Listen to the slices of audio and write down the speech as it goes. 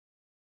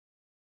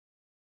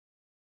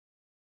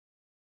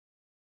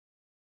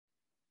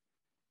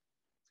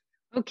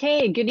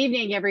Okay, good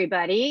evening,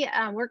 everybody.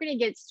 We're going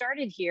to get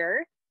started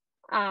here.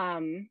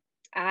 I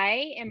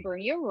am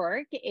Bernie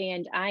O'Rourke,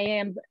 and I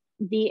am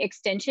the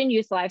Extension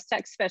Youth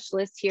Livestock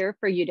Specialist here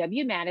for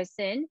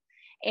UW-Madison.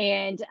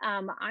 And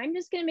I'm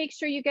just going to make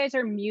sure you guys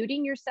are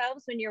muting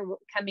yourselves when you're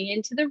coming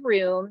into the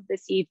room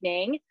this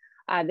evening.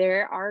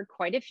 There are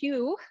quite a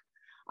few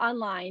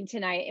online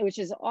tonight, which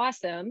is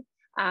awesome.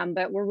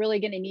 But we're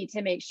really going to need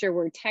to make sure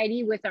we're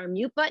tidy with our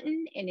mute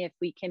button, and if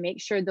we can make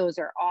sure those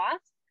are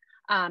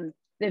off.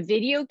 The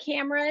video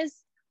cameras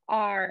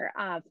are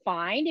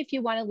fine if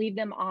you want to leave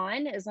them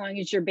on, as long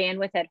as your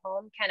bandwidth at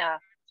home kind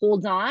of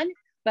holds on.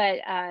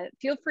 But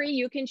feel free,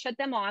 you can shut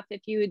them off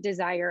if you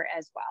desire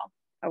as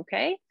well.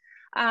 Okay.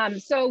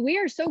 So we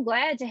are so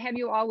glad to have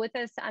you all with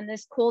us on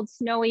this cold,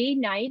 snowy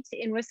night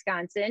in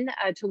Wisconsin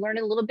to learn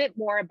a little bit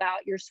more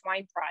about your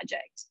swine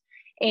project.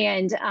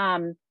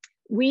 And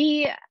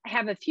we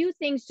have a few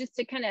things just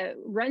to kind of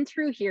run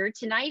through here.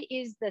 Tonight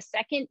is the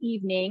second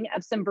evening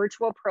of some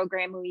virtual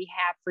programming we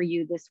have for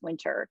you this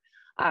winter.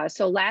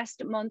 So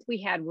last month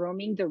we had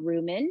Roaming the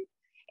Rumen,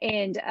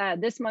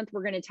 and this month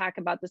we're going to talk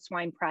about the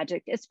swine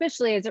project,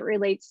 especially as it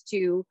relates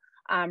to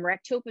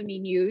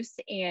ractopamine use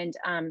and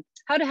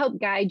how to help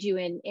guide you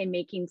in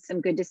making some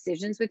good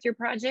decisions with your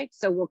project.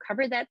 So we'll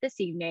cover that this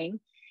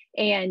evening.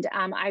 And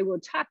I will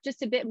talk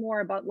just a bit more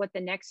about what the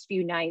next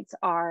few nights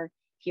are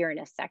here in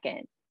a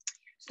second.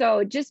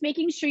 So just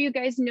making sure you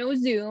guys know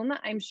Zoom.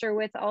 I'm sure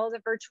with all the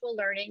virtual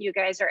learning, you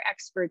guys are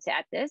experts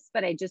at this,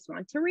 but I just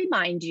want to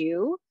remind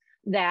you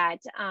that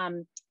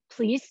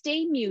please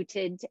stay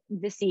muted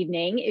this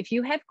evening. If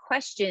you have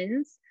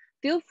questions,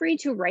 feel free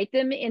to write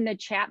them in the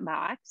chat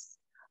box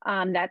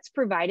that's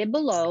provided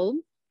below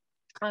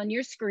on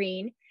your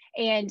screen.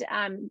 And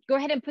go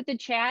ahead and put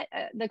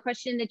the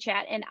question in the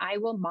chat, and I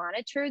will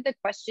monitor the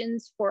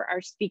questions for our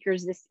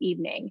speakers this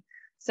evening.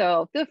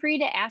 So feel free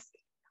to ask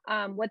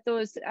what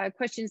those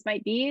questions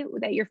might be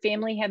that your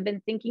family have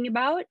been thinking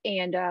about,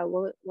 and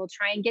we'll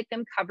try and get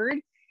them covered.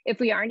 If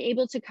we aren't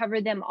able to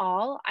cover them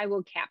all, I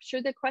will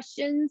capture the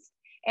questions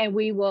and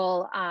we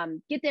will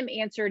get them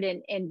answered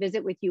and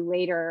visit with you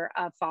later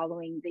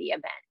following the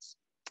event.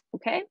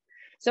 Okay,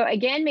 so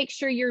again, make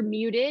sure you're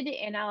muted,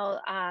 and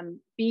I'll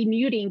be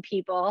muting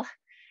people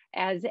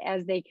as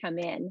they come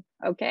in.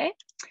 Okay.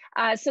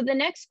 So the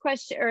next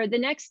question, or the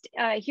next,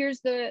 here's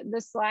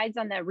the slides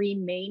on the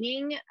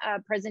remaining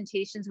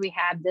presentations we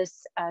have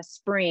this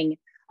spring.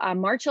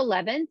 March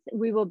 11th,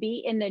 we will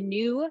be in the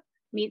new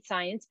Meat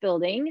Science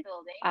building.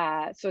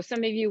 So some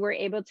of you were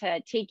able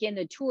to take in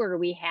the tour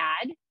we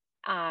had,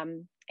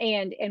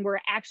 and we're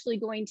actually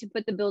going to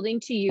put the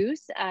building to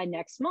use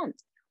next month.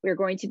 We're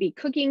going to be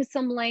cooking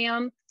some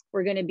lamb.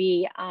 We're going to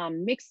be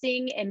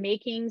mixing and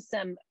making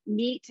some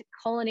meat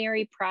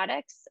culinary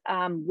products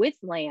with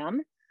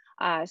lamb.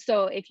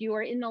 So if you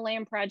are in the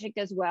lamb project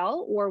as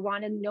well, or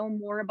want to know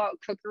more about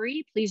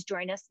cookery, please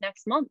join us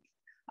next month,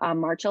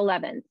 March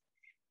 11th.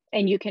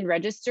 And you can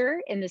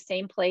register in the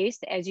same place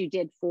as you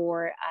did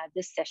for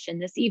this session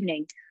this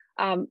evening.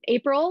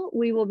 April,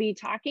 we will be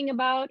talking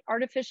about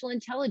artificial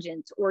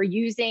intelligence, or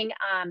using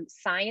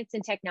science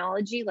and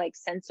technology like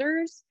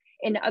sensors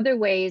and other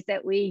ways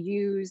that we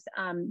use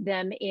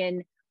them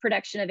in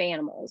production of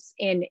animals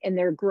and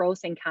their growth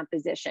and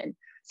composition.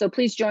 So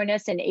please join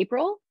us in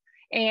April.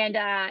 And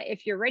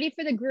if you're ready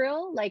for the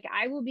grill, like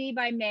I will be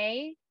by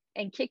May,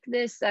 and kick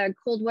this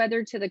cold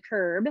weather to the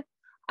curb,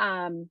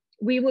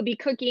 we will be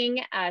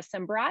cooking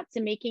some brats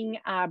and making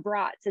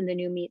brats in the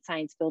new Meat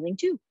Science building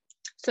too.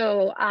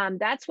 So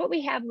that's what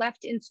we have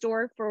left in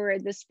store for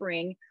the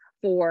spring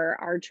for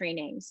our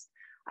trainings.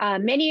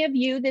 Many of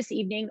you this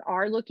evening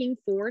are looking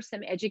for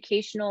some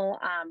educational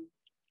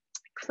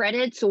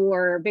credits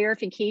or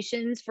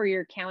verifications for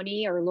your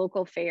county or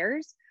local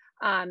fairs.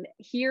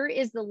 Here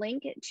is the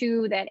link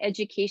to that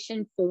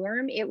education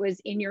form. It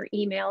was in your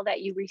email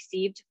that you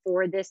received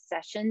for this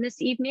session this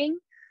evening.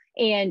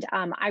 And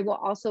I will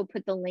also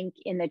put the link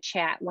in the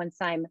chat once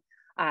I'm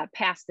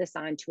pass this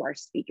on to our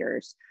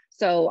speakers.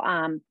 So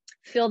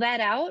fill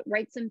that out,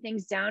 write some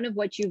things down of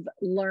what you've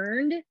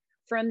learned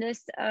from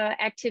this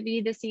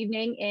activity this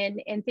evening,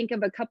 and think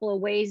of a couple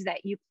of ways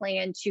that you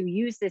plan to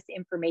use this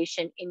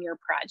information in your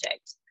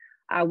project.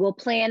 We'll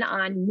plan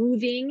on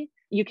moving.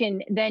 You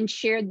can then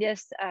share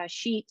this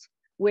sheet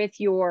with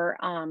your,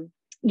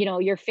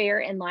 your fair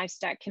and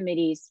livestock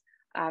committees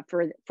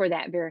for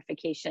that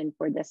verification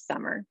for this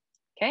summer.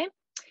 Okay.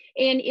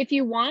 And if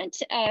you want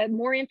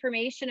more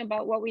information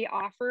about what we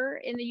offer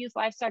in the Youth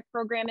Livestock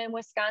Program in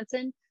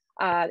Wisconsin,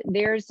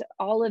 there's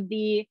all of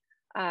the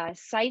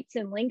sites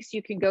and links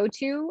you can go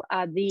to.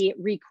 The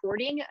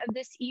recording of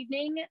this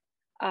evening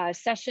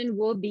session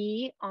will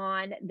be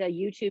on the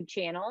YouTube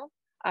channel,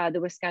 the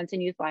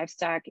Wisconsin Youth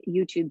Livestock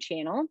YouTube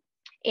channel.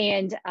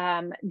 And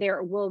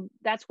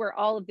that's where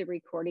all of the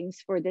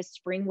recordings for this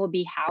spring will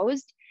be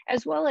housed,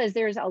 as well as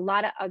there's a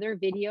lot of other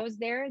videos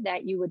there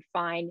that you would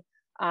find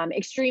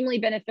extremely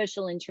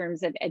beneficial in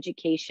terms of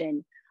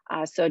education.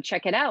 So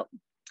check it out.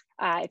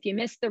 If you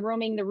missed the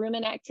Roaming the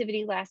Rumen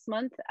activity last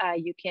month,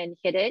 you can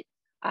hit it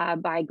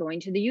by going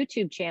to the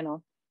YouTube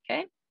channel,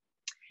 okay?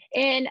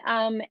 And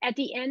at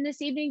the end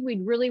this evening,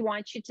 we'd really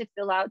want you to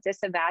fill out this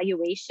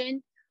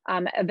evaluation.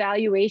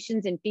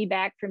 Evaluations and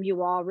feedback from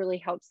you all really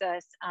helps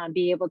us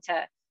be able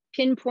to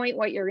pinpoint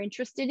what you're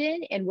interested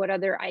in and what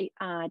other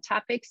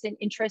topics and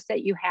interests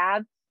that you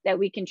have that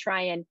we can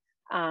try and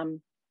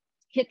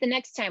hit the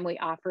next time we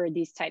offer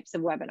these types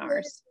of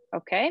webinars.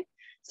 Okay,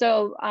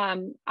 so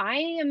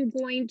I am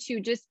going to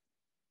just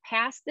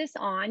pass this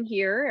on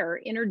here or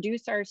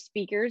introduce our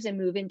speakers and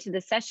move into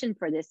the session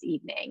for this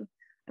evening.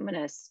 I'm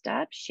going to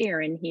stop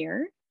sharing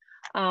here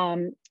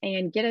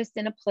and get us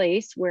in a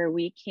place where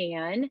we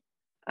can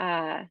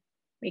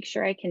make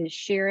sure I can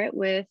share it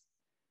with,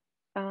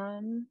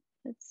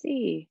 let's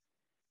see,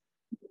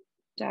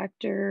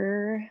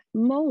 Dr.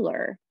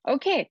 Moeller.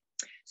 Okay,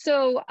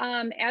 so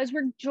as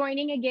we're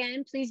joining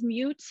again, please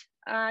mute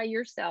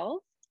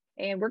yourself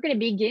and we're going to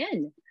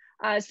begin.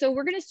 So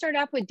we're going to start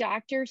off with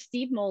Dr.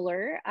 Steve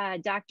Moeller.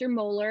 Dr.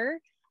 Moeller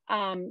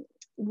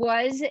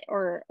was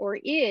or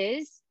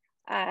is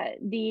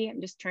I'm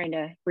just trying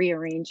to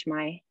rearrange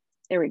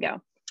there we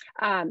go.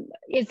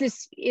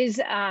 Is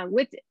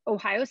with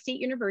Ohio State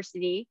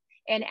University,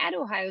 and at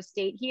Ohio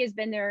State, he has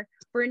been there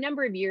for a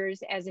number of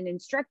years as an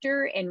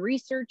instructor and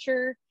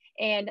researcher,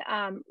 and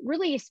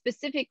really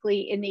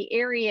specifically in the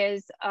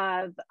areas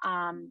of,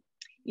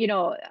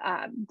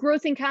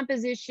 growth and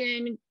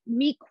composition,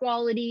 meat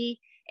quality,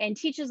 and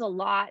teaches a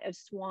lot of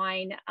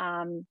swine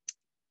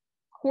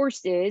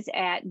courses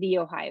at the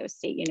Ohio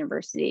State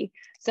University.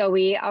 So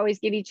we always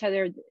give each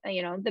other,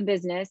 the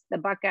business, the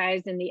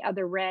Buckeyes and the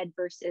other red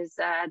versus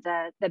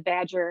the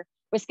Badger,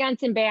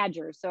 Wisconsin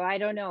Badgers. So I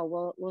don't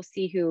know. We'll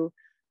see who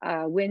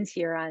wins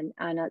here on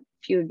a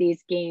few of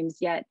these games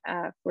yet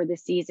for the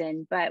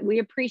season. But we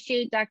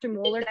appreciate Dr.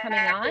 Moeller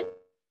coming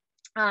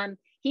on.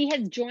 He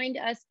has joined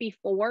us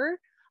before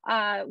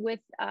with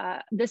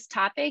this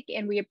topic,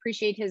 and we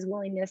appreciate his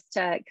willingness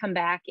to come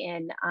back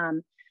and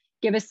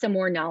give us some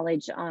more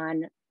knowledge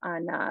on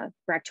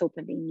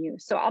ractopamine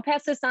use. So I'll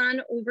pass this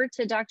on over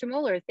to Dr.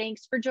 Moeller.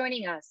 Thanks for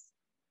joining us.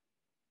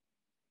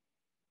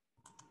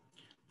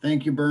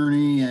 Thank you,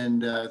 Bernie,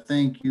 and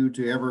thank you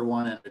to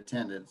everyone in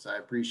attendance. I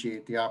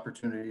appreciate the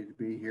opportunity to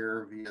be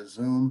here via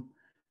Zoom.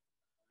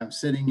 I'm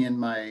sitting in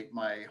my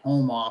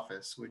home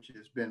office, which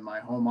has been my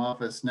home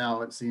office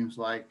now, it seems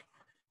like,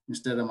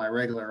 instead of my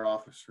regular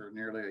office for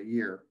nearly a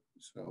year.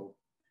 So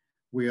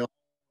we are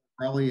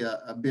probably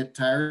a bit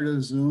tired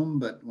of Zoom,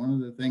 but one of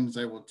the things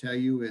I will tell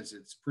you is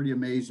it's pretty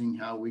amazing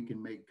how we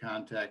can make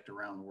contact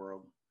around the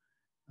world,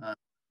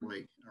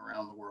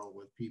 around the world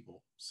with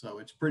people. So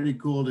it's pretty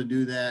cool to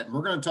do that. And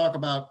we're going to talk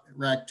about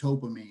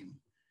ractopamine.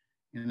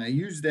 And I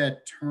use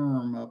that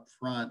term up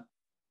front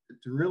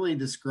to really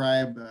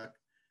describe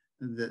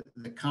the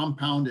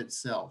compound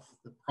itself,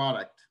 the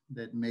product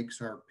that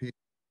makes our pigs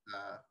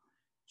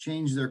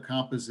change their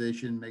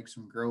composition, makes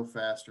them grow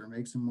faster,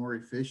 makes them more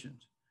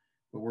efficient.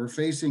 But we're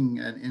facing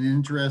an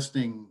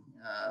interesting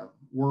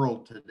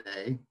world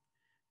today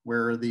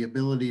where the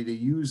ability to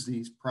use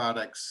these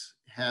products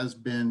has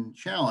been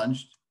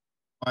challenged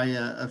by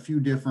a few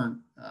different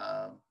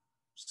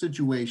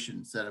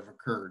situations that have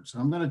occurred. So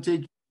I'm going to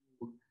take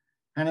you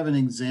kind of an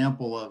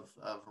example of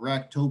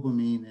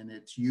ractopamine and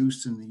its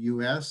use in the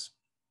US.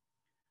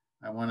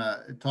 I want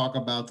to talk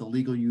about the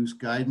legal use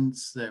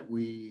guidance that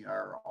we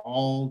are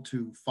all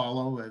to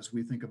follow as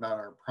we think about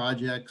our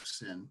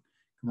projects and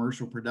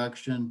commercial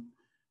production,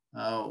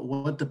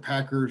 what the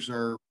packers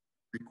are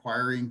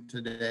requiring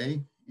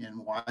today and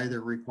why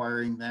they're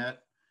requiring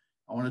that.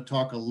 I want to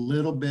talk a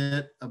little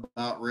bit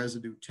about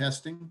residue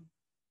testing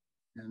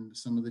and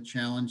some of the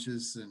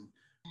challenges and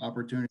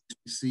opportunities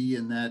we see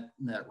in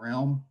that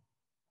realm,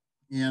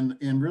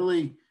 and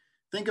really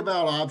think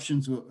about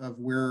options of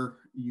where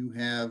you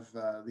have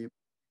the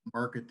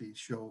market these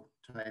show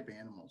type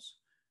animals.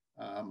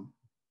 I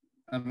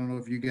don't know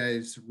if you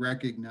guys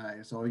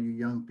recognize, all you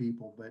young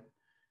people, but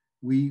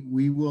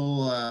we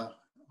will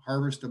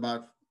harvest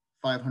about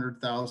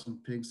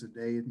 500,000 pigs a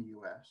day in the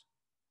US.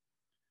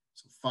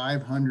 So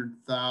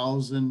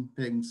 500,000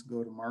 pigs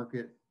go to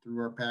market through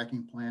our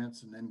packing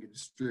plants and then get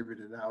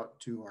distributed out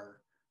to our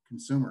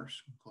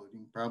consumers,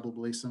 including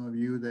probably some of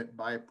you that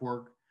buy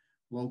pork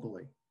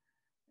locally.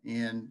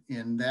 And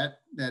that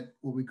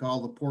what we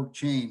call the pork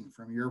chain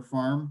from your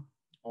farm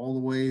all the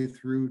way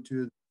through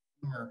to the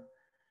consumer,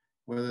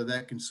 whether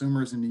that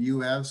consumer is in the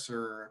US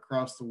or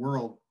across the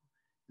world,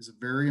 is a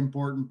very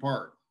important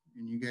part.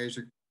 And you guys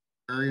are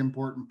a very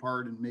important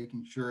part in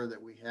making sure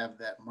that we have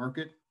that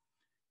market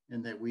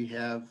and that we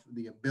have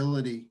the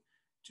ability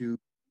to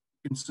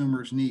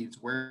consumers' needs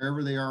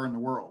wherever they are in the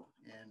world.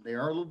 And they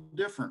are a little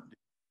different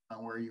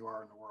on where you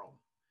are in the world.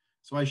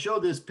 So I show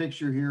this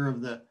picture here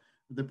of the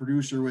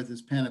producer with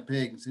his pen of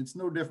pigs. It's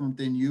no different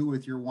than you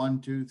with your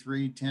 1, 2,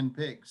 3, 10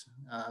 pigs.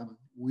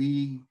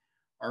 We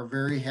are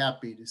very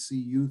happy to see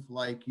youth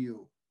like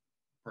you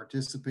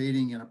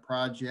participating in a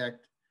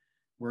project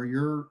where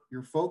your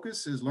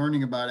focus is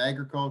learning about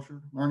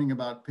agriculture, learning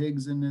about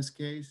pigs in this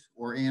case,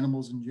 or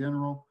animals in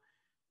general,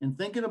 and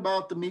thinking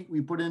about the meat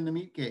we put in the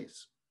meat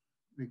case,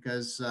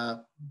 because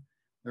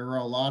there are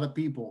a lot of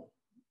people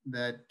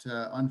that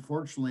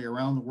unfortunately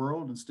around the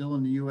world and still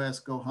in the US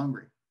go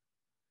hungry.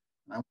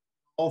 And I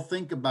all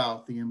think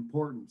about the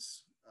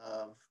importance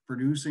of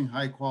producing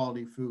high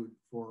quality food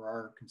for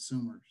our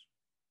consumers.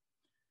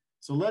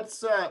 So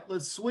let's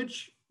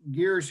switch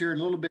gears here a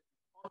little bit,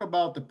 talk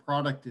about the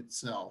product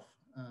itself.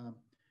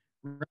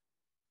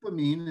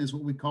 Ractopamine is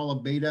what we call a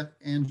beta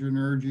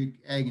adrenergic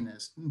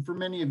agonist. And for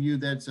many of you,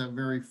 that's a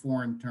very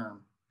foreign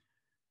term.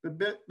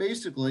 But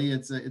basically,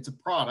 it's a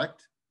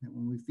product that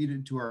when we feed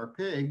it to our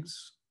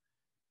pigs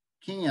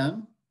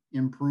can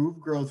improve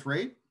growth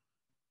rate.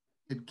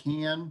 It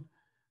can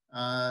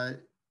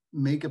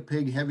make a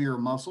pig heavier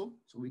muscle,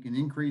 so we can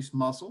increase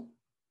muscle.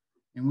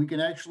 And we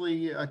can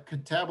actually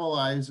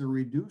catabolize or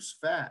reduce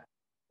fat,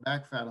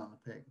 back fat on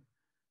the pig.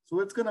 So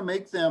it's going to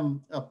make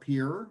them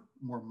appear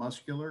more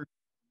muscular,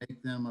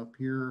 make them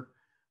appear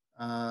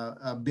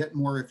a bit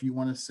more, if you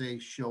want to say,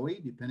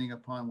 showy, depending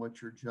upon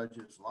what your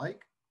judges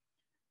like.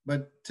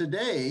 But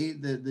today,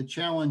 the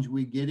challenge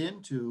we get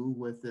into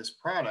with this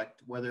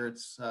product, whether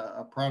it's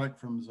a product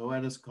from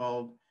Zoetis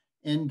called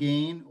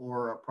Endgain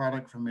or a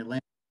product from Elanco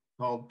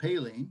called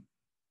Paline,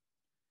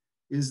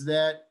 is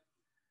that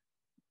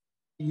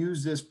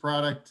use this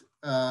product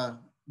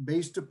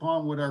based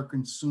upon what our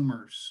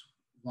consumers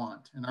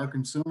want. And our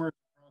consumers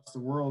across the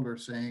world are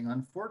saying,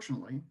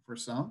 unfortunately, for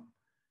some,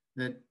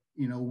 that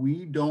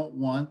we don't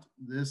want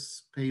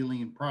this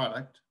Paline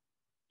product,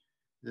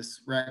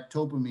 this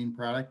Ractopamine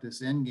product,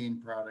 this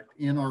Endgain product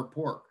in our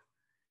pork.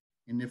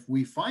 And if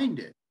we find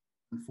it,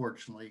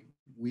 unfortunately,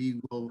 we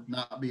will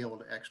not be able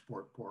to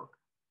export pork.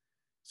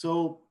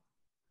 So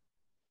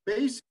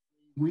basically,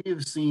 we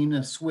have seen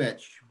a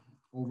switch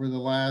over the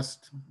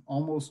last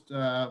almost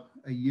a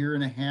year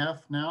and a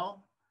half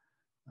now,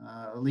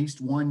 at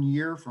least 1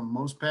 year from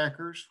most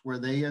packers, where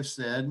they have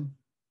said,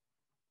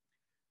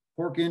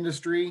 pork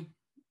industry,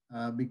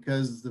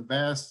 because the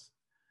vast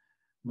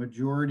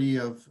majority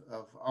of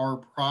our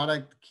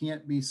product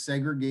can't be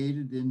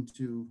segregated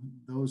into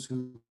those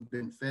who've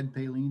been fed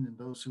Paline and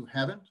those who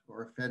haven't,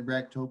 or fed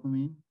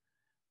Ractopamine,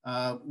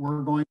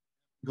 we're going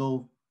to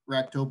go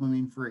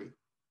Ractopamine free.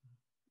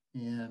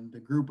 And the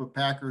group of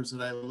packers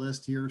that I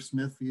list here,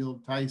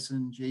 Smithfield,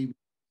 Tyson, JB,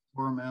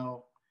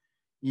 Hormel,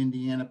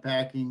 Indiana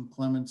Packing,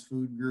 Clements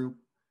Food Group,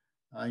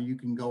 you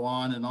can go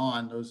on and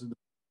on. Those are the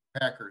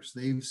packers.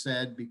 They've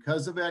said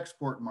because of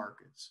export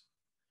markets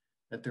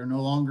that they're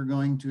no longer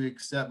going to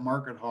accept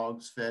market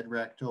hogs fed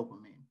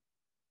Ractopamine.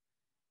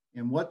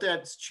 And what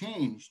that's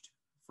changed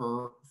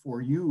for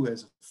you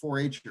as a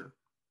 4-H'er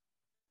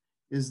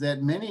is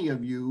that many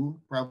of you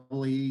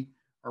probably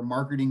are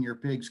marketing your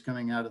pigs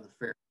coming out of the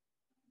fair.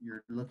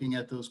 You're looking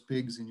at those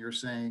pigs and you're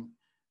saying,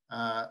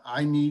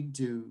 I need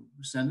to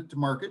send it to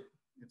market.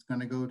 It's going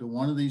to go to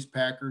one of these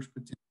packers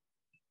potentially.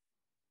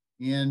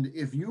 And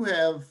if you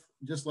have,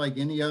 just like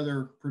any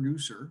other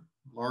producer,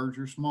 large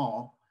or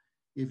small,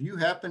 if you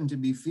happen to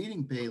be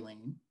feeding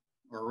Paline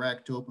or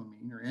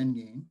Ractopamine or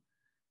Endgain,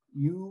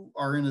 you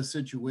are in a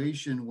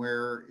situation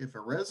where if a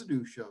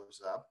residue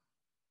shows up,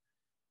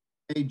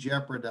 it may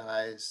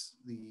jeopardize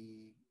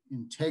the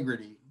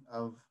integrity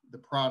of the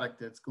product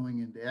that's going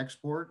into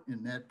export,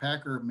 and that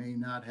packer may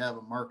not have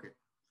a market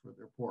for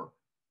their pork.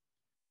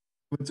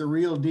 It's a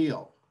real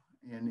deal.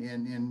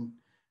 And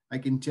I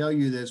can tell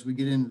you this, we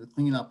get into the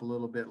cleanup a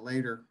little bit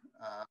later.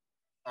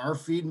 Our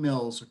feed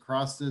mills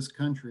across this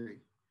country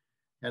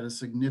had a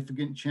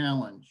significant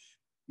challenge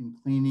in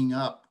cleaning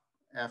up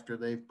after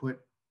they've put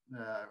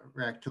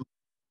Ractopamine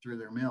through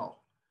their mill.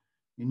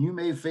 And you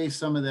may face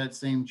some of that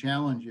same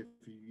challenge if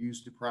you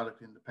used the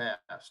product in the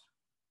past.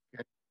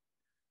 Okay?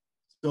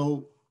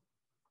 So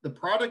the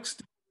product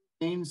still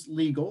remains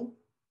legal,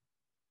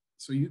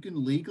 so you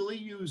can legally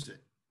use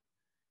it.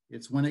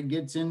 It's when it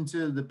gets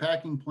into the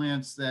packing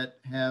plants that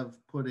have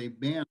put a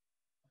ban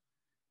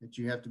that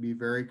you have to be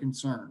very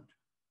concerned,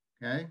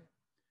 okay?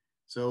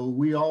 So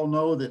we all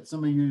know that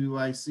some of you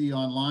I see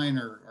online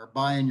are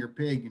buying your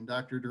pig, and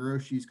Dr.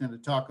 DeRouchey is going to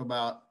talk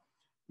about,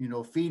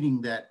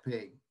 feeding that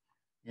pig.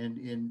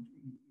 And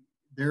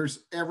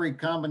there's every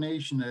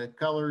combination of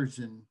colors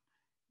and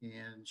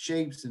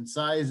shapes and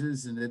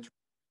sizes, and it's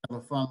a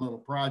fun little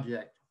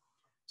project.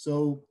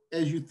 So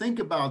as you think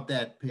about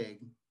that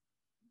pig,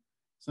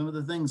 some of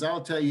the things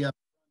I'll tell you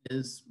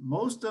is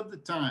most of the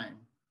time,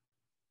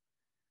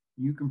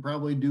 you can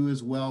probably do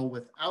as well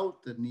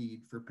without the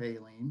need for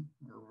Paline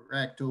or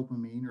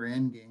Ractopamine or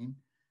Endgain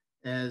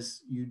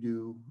as you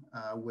do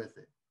with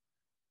it.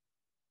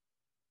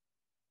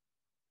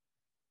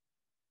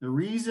 The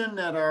reason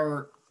that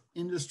our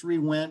industry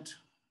went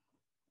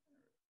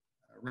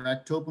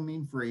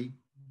Ractopamine free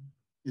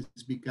is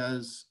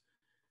because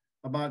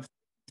about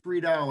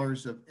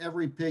 $3 of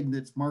every pig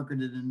that's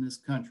marketed in this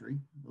country,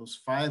 those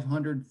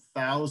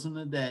 500,000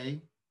 a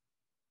day,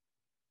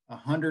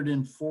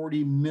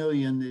 140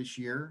 million this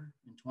year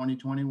in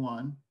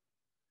 2021,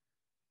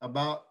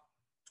 about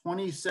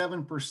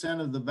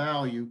 27% of the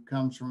value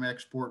comes from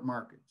export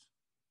markets.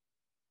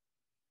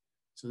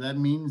 So that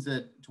means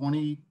that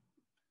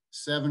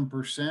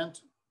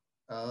 27%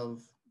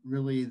 of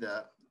really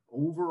the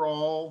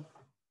overall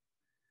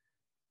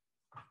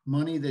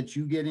money that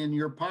you get in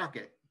your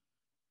pocket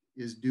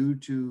is due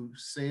to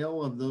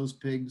sale of those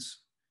pigs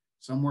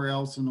somewhere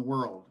else in the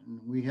world. And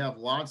we have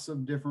lots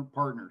of different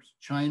partners: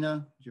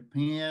 China,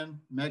 Japan,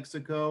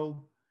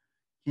 Mexico,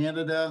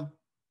 Canada,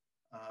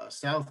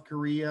 South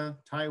Korea,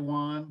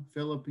 Taiwan,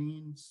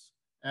 Philippines,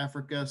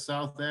 Africa,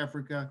 South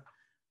Africa,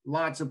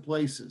 lots of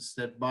places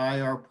that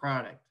buy our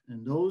product.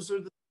 And those are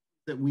the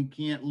that we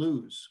can't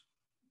lose.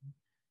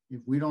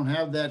 If we don't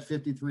have that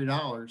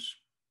 $53,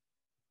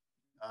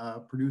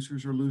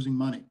 producers are losing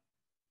money.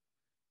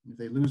 If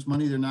they lose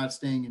money, they're not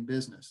staying in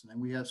business. And then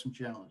we have some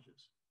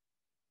challenges.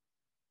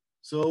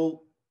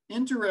 So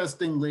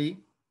interestingly,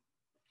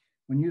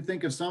 when you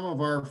think of some of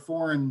our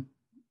foreign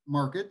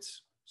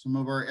markets, some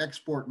of our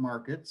export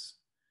markets,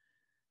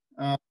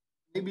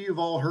 maybe you've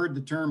all heard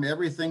the term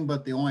everything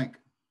but the oink.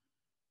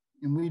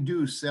 And we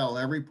do sell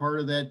every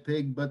part of that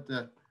pig but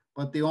the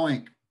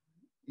oink.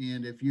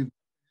 And if you've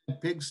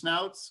had pig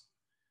snouts,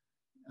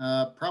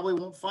 probably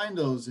won't find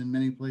those in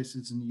many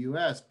places in the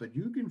US, but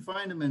you can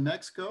find them in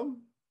Mexico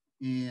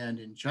and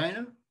in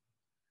China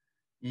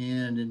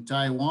and in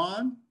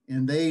Taiwan,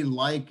 and they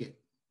like it.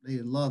 They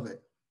love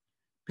it.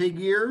 Pig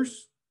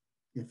ears,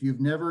 if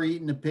you've never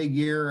eaten a pig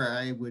ear,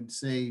 I would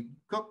say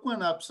cook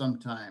one up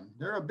sometime.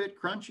 They're a bit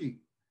crunchy.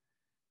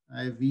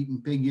 I've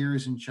eaten pig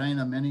ears in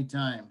China many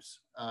times.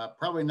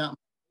 Probably not my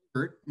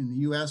favorite. In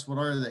the US, what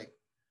are they?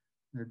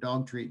 They're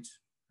dog treats,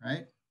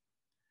 right?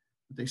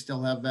 But they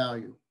still have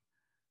value.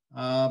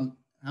 How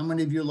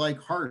many of you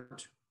like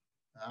heart?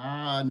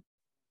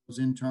 Those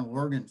internal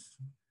organs.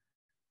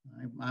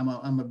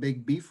 I'm a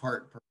big beef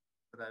heart person,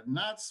 but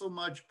not so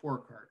much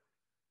pork heart.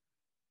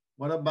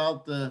 What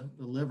about the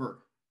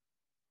liver?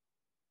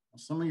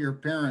 Some of your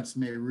parents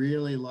may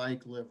really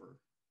like liver.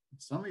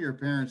 Some of your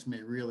parents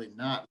may really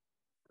not.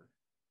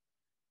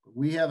 But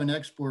we have an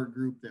export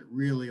group that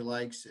really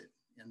likes it.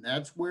 And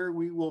that's where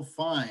we will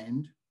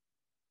find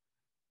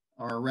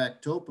our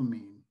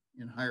ractopamine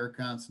in higher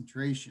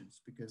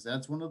concentrations, because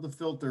that's one of the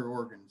filter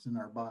organs in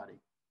our body.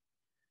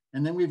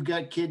 And then we've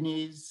got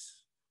kidneys,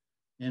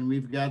 and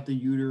we've got the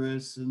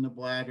uterus and the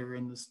bladder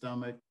and the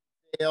stomach,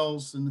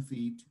 tails and the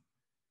feet.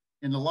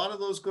 And a lot of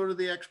those go to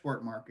the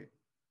export market.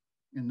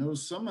 And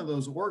some of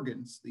those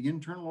organs, the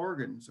internal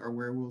organs, are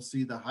where we'll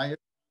see the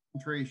highest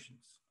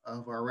concentrations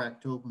of our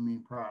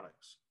ractopamine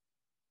products.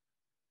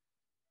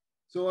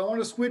 So I want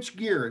to switch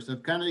gears.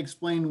 I've kind of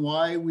explained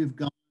why we've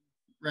gone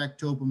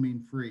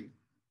ractopamine free.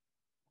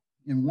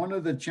 And one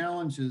of the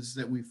challenges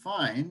that we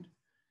find,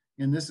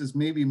 and this is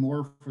maybe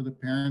more for the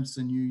parents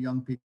than you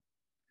young people,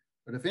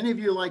 but if any of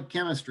you like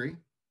chemistry,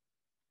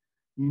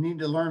 you need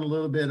to learn a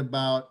little bit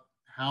about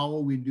how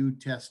we do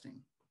testing.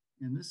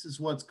 And this is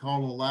what's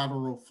called a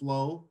lateral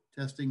flow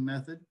testing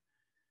method.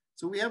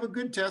 So we have a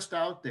good test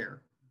out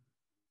there.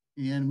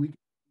 And we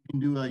can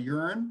do a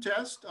urine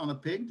test on a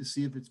pig to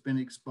see if it's been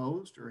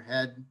exposed or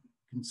had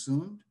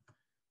consumed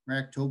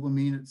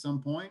ractopamine at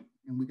some point.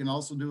 And we can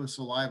also do a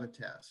saliva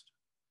test.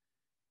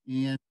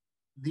 And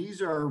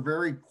these are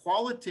very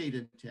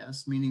qualitative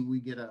tests, meaning we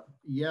get a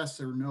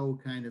yes or no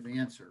kind of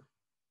answer.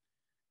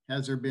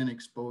 Has there been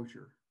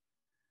exposure?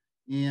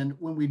 And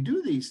when we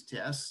do these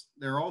tests,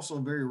 they're also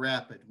very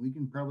rapid. We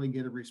can probably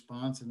get a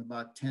response in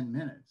about 10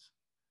 minutes.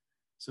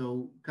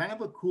 So kind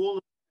of a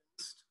cool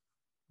test,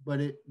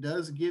 but it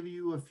does give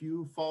you a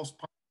few false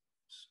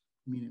positives.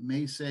 I mean, it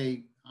may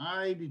say,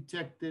 I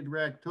detected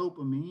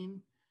ractopamine,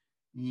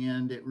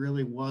 and it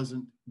really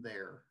wasn't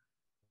there.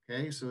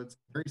 Okay, so it's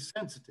very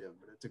sensitive,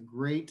 but it's a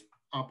great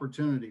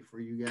opportunity for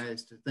you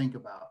guys to think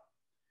about.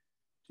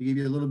 To give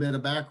you a little bit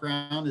of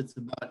background, it's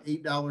about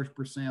 $8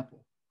 per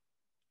sample.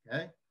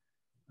 Okay,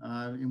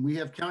 and we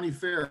have county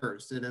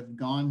fairs that have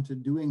gone to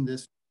doing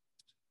this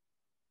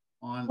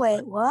on.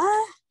 Wait,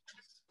 what?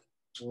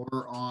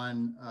 Or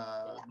on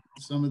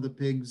some of the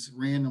pigs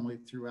randomly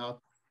throughout.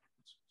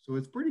 So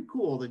it's pretty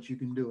cool that you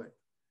can do it.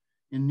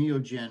 And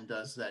Neogen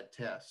does that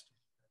test.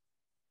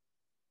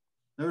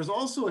 There's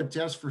also a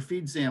test for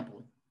feed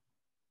sampling.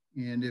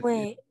 And if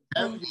wait,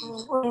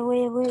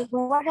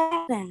 what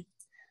happened?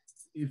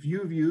 If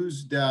you've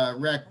used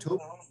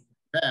ractopamine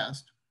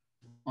past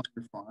on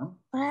your farm,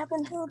 What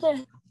happened to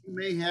the? you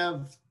may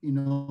have,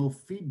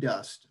 feed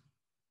dust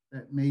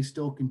that may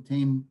still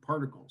contain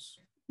particles.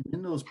 And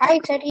in those Hi,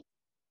 Teddy.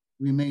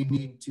 we may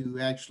need to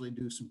actually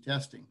do some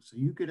testing. So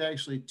you could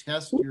actually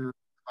test your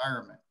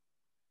environment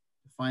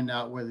to find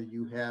out whether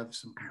you have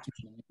some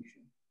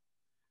contamination.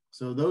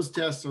 So those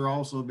tests are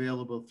also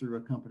available through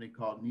a company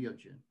called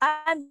Neogen.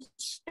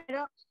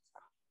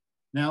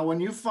 Now, when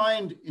you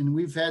find, and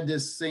we've had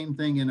this same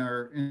thing in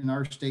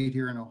our state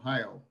here in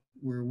Ohio,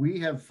 where we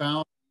have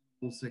found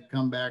animals that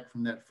come back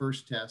from that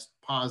first test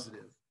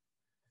positive,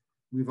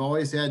 we've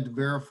always had to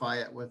verify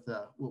it with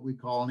what we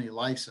call an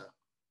ELISA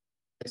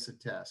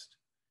test.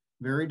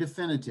 Very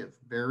definitive,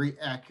 very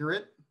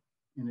accurate,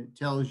 and it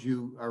tells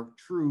you a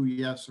true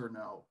yes or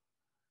no.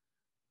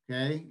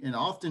 Okay, and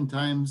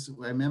oftentimes,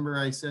 I remember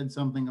I said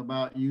something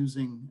about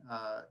using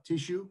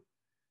tissue.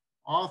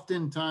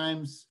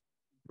 Oftentimes,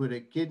 put a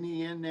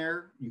kidney in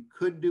there, you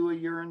could do a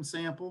urine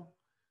sample,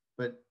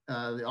 but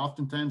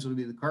oftentimes it'll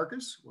be the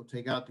carcass. We'll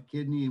take out the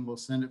kidney and we'll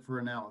send it for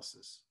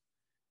analysis.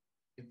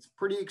 It's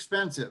pretty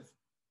expensive.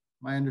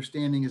 My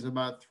understanding is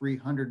about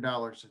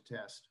 $300 a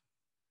test,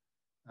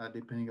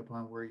 depending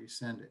upon where you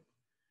send it.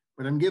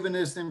 But I'm giving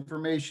this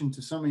information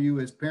to some of you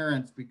as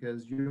parents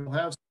because you'll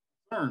have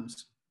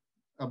concerns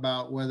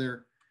about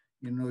whether,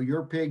 you know,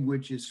 your pig,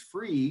 which is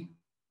free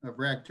of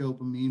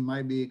ractopamine,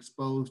 might be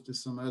exposed to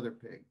some other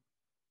pig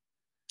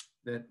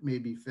that may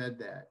be fed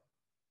that.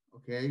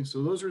 Okay,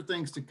 so those are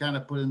things to kind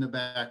of put in the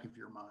back of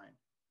your mind.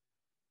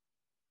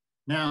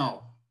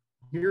 Now,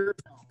 here's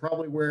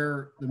probably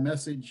where the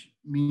message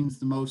means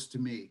the most to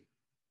me.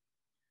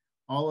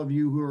 All of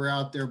you who are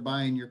out there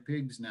buying your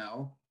pigs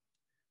now,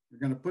 you're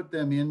going to put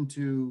them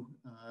into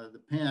the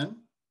pen.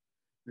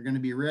 You're going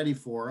to be ready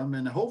for them.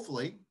 And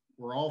hopefully,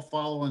 we're all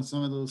following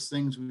some of those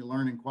things we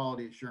learn in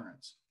quality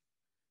assurance,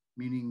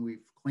 meaning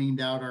we've cleaned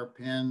out our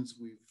pens.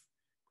 We've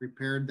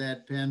prepared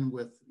that pen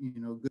with, you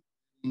know, good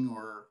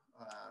or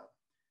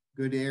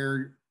good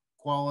air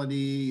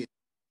quality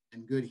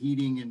and good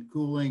heating and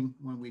cooling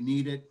when we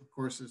need it. Of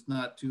course, it's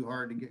not too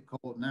hard to get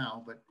cold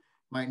now, but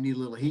might need a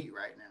little heat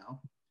right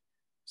now.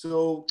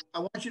 So I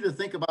want you to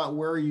think about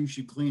where you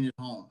should clean at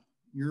home.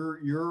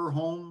 Your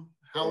home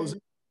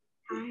housing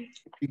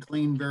be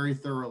cleaned very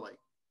thoroughly.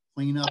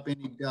 Clean up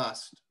any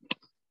dust.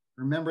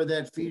 Remember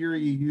that feeder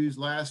you used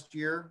last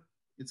year?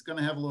 It's going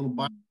to have a little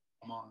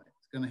biofilm on it.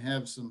 It's going to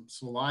have some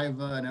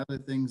saliva and other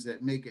things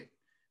that make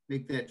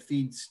that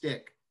feed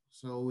stick.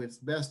 So it's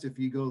best if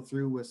you go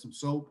through with some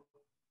soap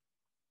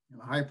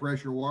and a high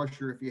pressure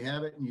washer if you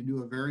have it, and you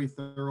do a very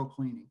thorough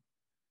cleaning.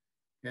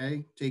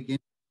 Okay, take any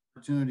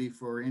opportunity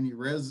for any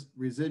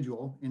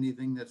residual,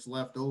 anything that's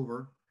left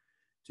over,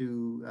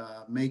 to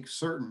make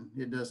certain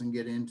it doesn't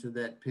get into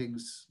that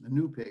the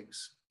new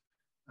pig's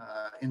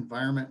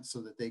environment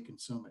so that they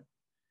consume it.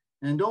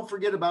 And don't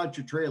forget about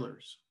your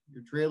trailers.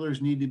 Your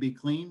trailers need to be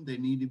cleaned. They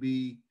need to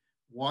be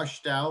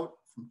washed out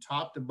from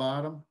top to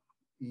bottom,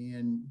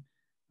 and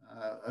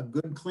a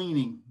good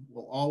cleaning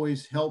will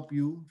always help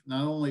you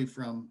not only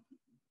from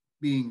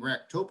being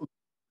ractopamine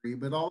free,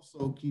 but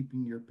also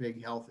keeping your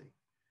pig healthy,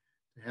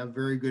 to have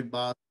very good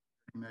body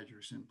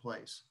measures in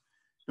place.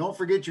 Don't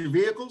forget your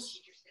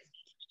vehicles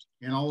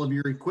and all of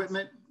your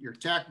equipment, your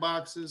tack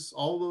boxes,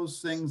 all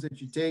those things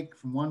that you take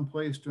from one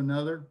place to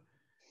another.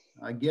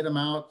 Get them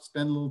out,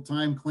 spend a little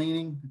time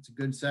cleaning. It's a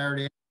good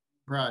Saturday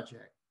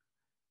project,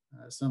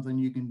 something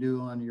you can do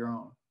on your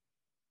own.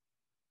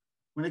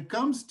 When it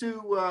comes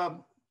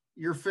to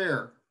your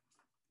fair,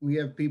 we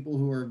have people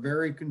who are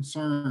very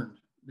concerned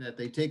that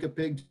they take a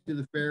pig to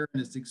the fair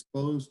and it's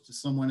exposed to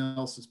someone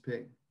else's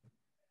pig.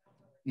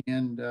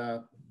 And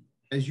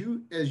as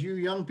you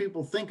young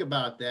people think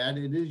about that,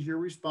 it is your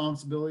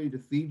responsibility to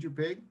feed your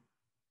pig,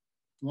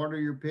 water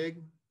your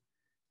pig,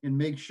 and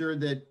make sure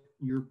that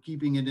you're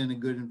keeping it in a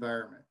good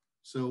environment.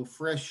 So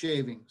fresh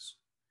shavings,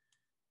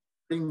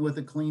 with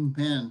a clean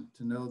pen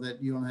to know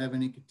that you don't have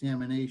any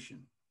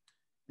contamination.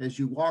 As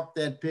you walk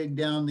that pig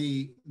down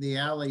the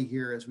alley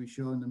here, as we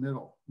show in the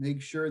middle, make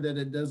sure that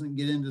it doesn't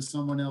get into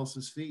someone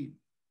else's feed.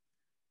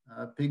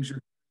 Pigs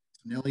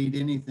they'll eat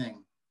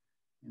anything.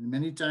 And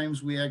many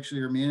times we actually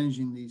are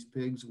managing these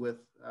pigs with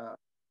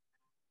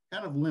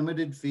kind of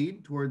limited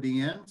feed toward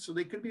the end, so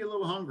they could be a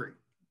little hungry.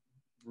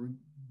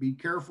 Be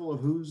careful of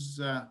whose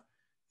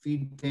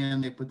feed pan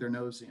they put their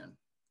nose in.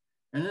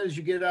 And as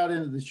you get out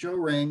into the show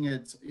ring,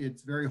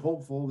 it's very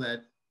hopeful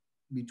that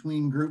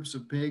between groups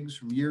of pigs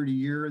from year to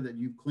year that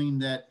you've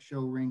cleaned that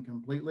show ring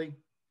completely.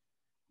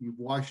 You've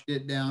washed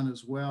it down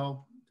as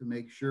well to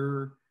make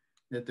sure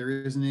that there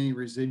isn't any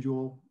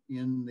residual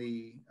in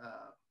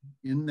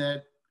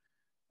that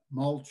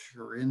mulch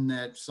or in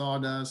that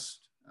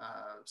sawdust,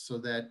 so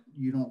that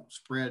you don't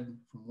spread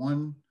from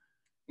one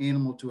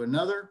animal to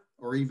another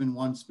or even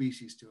one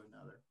species to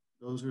another.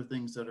 Those are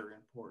things that are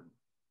important.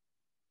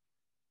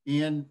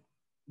 And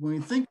when we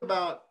think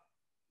about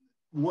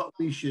what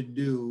we should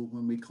do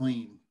when we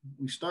clean,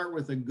 we start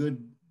with a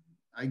good,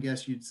 I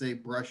guess you'd say,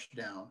 brush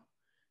down.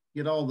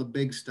 Get all the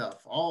big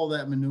stuff, all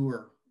that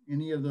manure,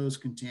 any of those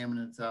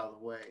contaminants out of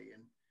the way.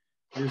 And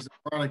there's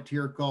a product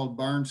here called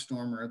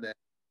Barnstormer that,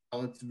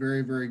 while it's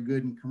very, very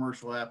good in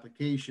commercial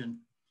application,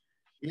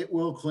 it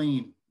will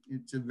clean.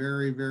 It's a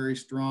very, very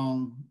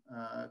strong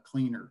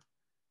cleaner.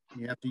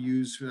 You have to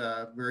use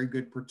very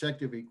good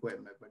protective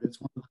equipment, but it's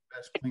one of the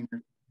best cleaners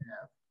you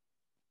have.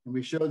 And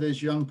we show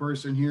this young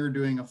person here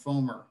doing a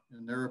foamer,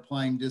 and they're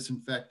applying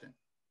disinfectant.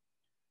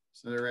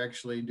 So they're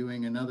actually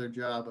doing another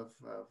job of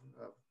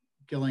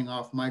killing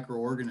off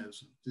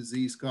microorganisms,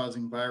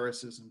 disease-causing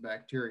viruses and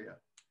bacteria.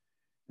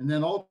 And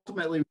then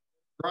ultimately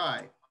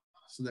dry,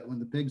 so that when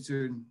the pigs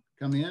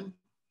come in,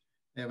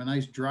 they have a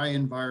nice dry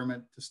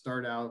environment to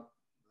start out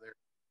their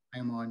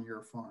time on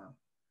your farm.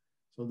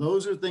 So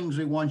those are things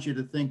we want you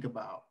to think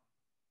about.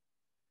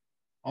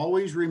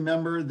 Always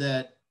remember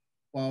that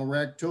while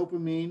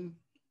ractopamine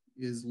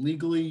is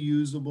legally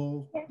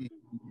usable in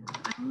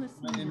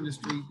the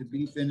industry, the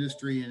beef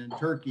industry, and in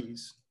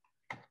turkeys,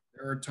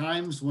 there are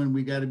times when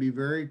we got to be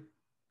very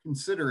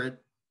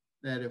considerate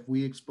that if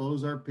we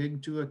expose our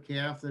pig to a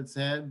calf that's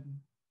had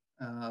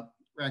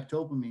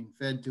ractopamine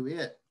fed to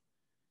it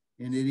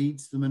and it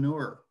eats the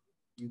manure,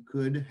 you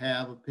could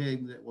have a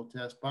pig that will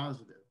test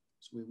positive.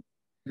 So we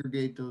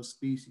segregate those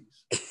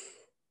species.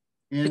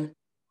 And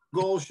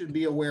goal should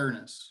be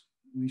awareness.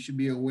 We should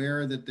be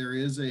aware that there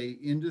is a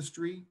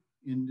industry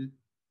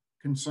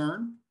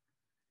concern,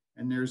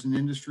 and there's an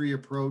industry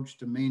approach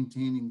to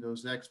maintaining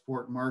those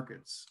export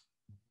markets.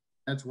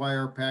 That's why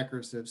our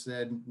packers have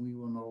said we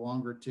will no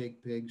longer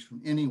take pigs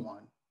from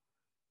anyone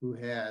who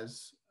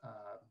has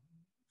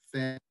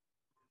fed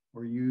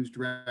or used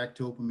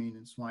ractopamine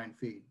in swine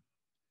feed.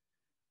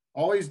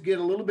 Always get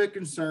a little bit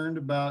concerned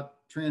about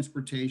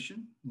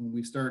transportation when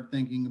we start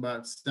thinking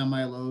about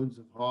semi-loads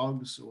of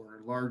hogs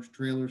or large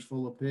trailers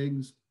full of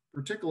pigs,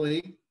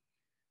 particularly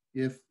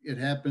if it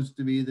happens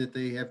to be that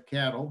they have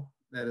cattle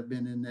that have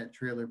been in that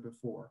trailer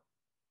before.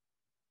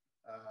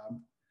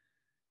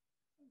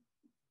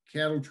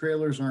 Cattle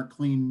trailers aren't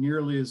cleaned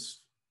nearly as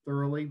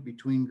thoroughly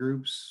between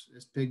groups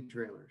as pig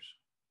trailers.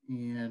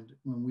 And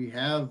when we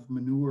have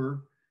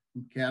manure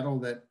from cattle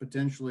that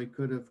potentially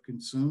could have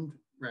consumed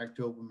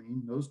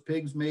ractopamine, those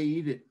pigs may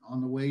eat it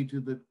on the way to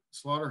the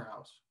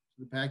slaughterhouse,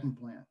 to the packing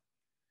plant.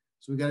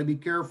 So we got to be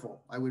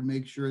careful. I would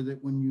make sure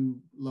that when you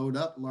load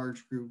up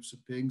large groups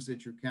of pigs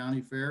at your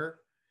county fair,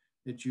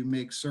 that you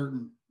make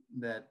certain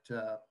that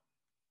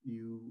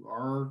you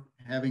are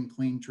having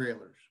clean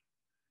trailers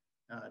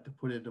to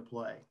put into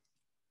play.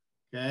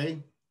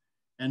 Okay.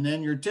 And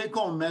then your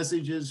take-home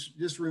message is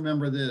just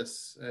remember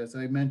this, as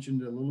I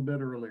mentioned a little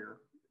bit earlier,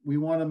 we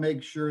want to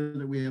make sure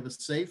that we have a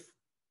safe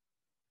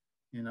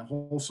and a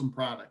wholesome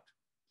product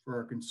for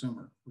our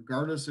consumer,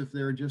 regardless if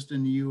they're just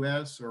in the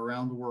US or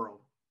around the world,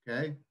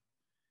 okay?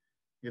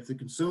 If the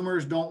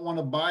consumers don't want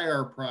to buy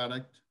our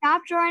product.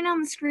 Stop drawing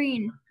on the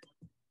screen.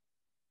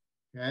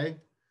 Okay,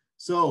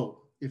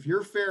 so if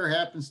your fair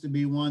happens to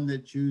be one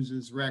that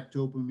chooses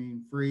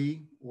ractopamine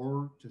free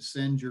or to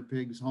send your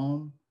pigs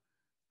home,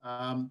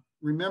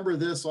 remember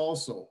this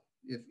also.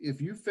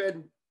 If you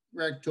fed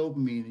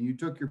ractopamine and you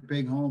took your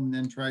pig home and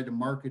then tried to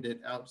market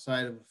it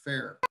outside of a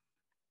fair,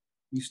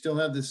 you still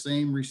have the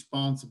same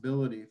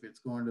responsibility if it's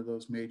going to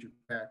those major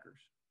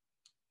packers,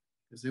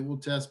 because it will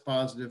test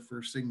positive for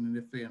a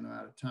significant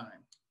amount of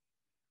time.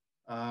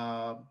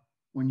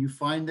 When you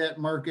find that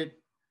market,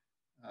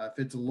 if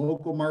it's a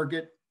local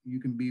market,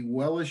 you can be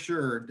well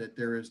assured that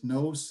there is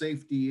no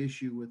safety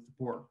issue with the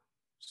pork.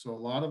 So a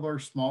lot of our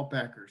small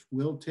packers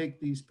will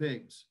take these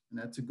pigs, and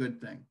that's a good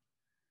thing.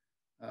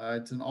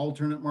 It's an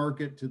alternate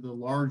market to the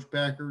large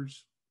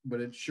packers,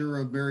 but it's sure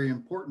a very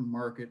important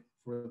market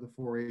for the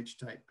 4-H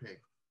type pig.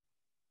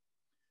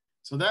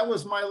 So that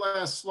was my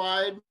last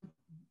slide.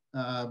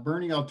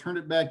 Bernie, I'll turn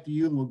it back to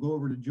you and we'll go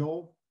over to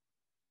Joel.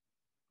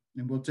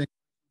 And we'll take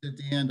it at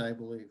the end, I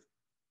believe.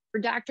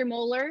 For Dr.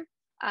 Moeller,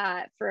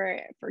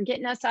 for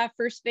getting us off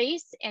first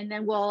base, and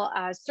then we'll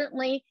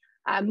certainly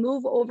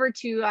move over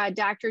to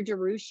Dr.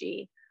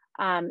 DeRouchey.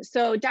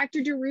 So Dr.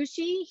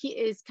 DeRouchey, he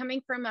is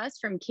coming from us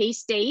from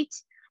K-State.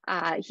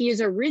 He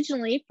is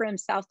originally from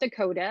South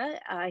Dakota,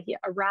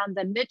 around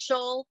the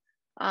Mitchell,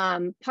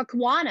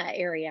 Puckwana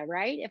area,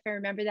 right? If I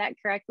remember that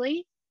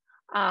correctly.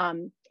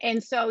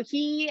 And so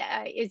he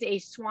is a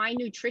swine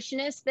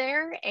nutritionist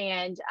there,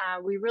 and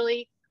we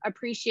really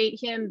appreciate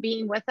him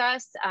being with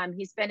us.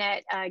 He's been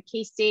at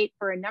K-State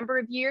for a number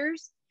of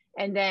years,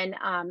 and then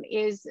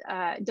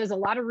does a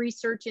lot of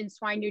research in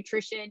swine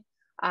nutrition,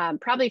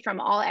 probably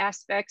from all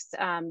aspects,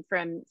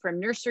 from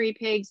nursery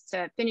pigs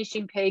to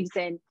finishing pigs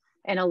and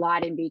a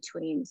lot in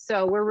between.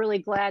 So we're really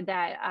glad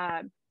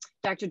that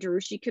Dr.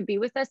 DeRouchey could be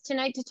with us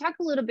tonight to talk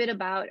a little bit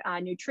about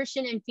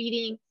nutrition and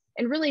feeding,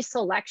 and really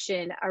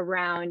selection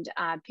around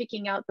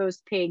picking out those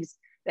pigs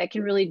that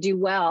can really do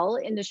well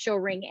in the show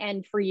ring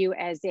and for you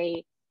as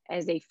a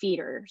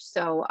feeder.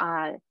 So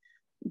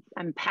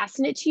I'm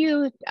passing it to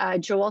you,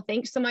 Joel.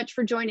 Thanks so much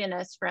for joining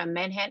us from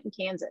Manhattan,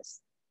 Kansas.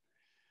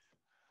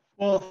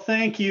 Well,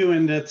 thank you,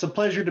 and it's a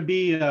pleasure to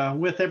be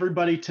with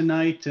everybody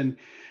tonight. And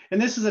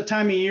this is a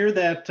time of year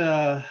that,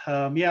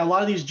 yeah, a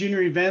lot of these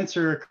junior events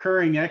are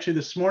occurring. Actually,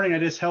 this morning I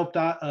just helped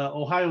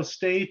Ohio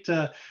State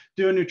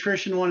do a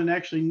nutrition one, and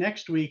actually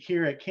next week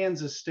here at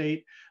Kansas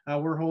State,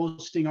 we're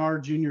hosting our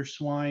junior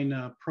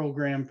swine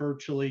program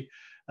virtually.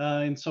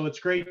 And so it's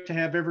great to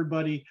have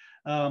everybody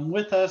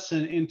with us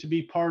and to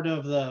be part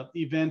of the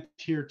event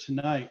here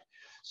tonight.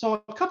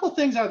 So a couple of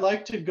things I'd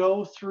like to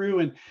go through,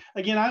 and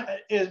again,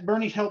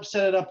 Bernie helped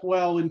set it up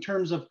well in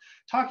terms of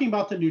talking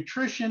about the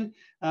nutrition.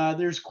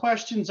 There's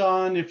questions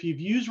on if you've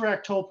used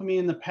ractopamine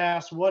in the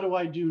past, what do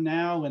I do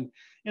now? And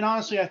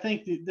honestly, I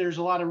think there's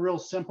a lot of real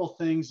simple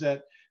things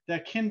that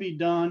can be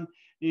done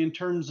in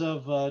terms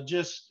of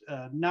just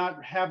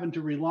not having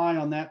to rely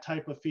on that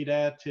type of feed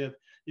additive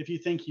if you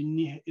think you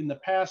need, in the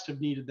past have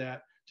needed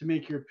that to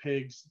make your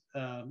pigs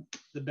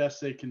the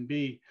best they can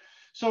be.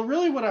 So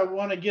really what I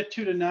want to get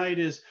to tonight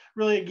is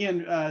really,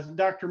 again,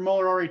 Dr.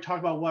 Moeller already talked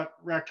about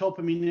what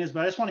ractopamine is,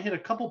 but I just want to hit a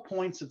couple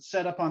points that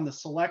set up on the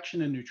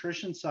selection and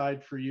nutrition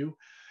side for you.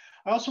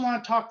 I also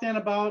want to talk then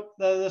about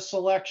the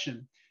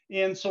selection.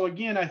 And so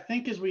again, I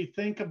think as we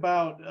think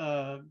about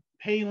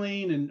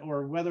Paylean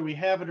or whether we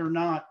have it or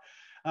not,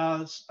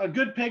 a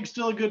good pig's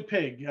still a good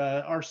pig.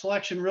 Our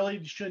selection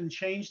really shouldn't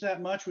change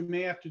that much. We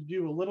may have to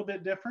do a little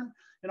bit different,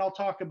 and I'll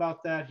talk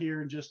about that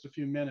here in just a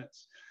few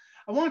minutes.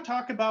 I want to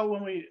talk about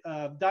when we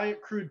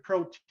diet crude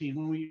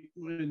protein.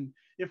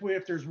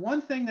 If there's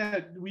one thing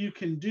that you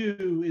can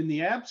do in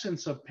the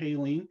absence of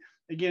Paylean,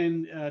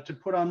 again, to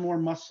put on more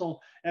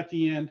muscle at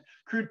the end,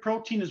 crude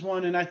protein is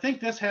one, and I think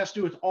this has to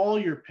do with all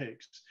your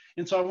pigs.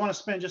 And so I want to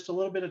spend just a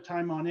little bit of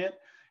time on it.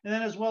 And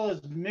then as well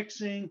as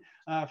mixing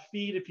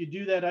feed, if you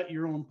do that at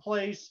your own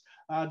place,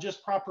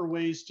 just proper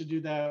ways to do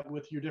that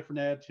with your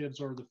different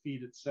additives or the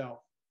feed itself.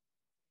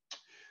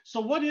 So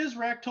what is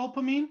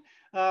ractopamine?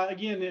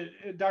 Again,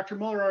 Dr.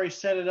 Moeller already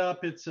set it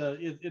up.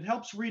 It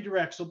helps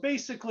redirect. So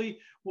basically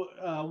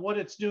what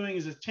it's doing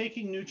is it's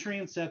taking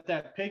nutrients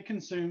that pig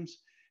consumes,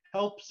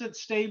 helps it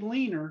stay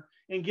leaner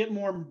and get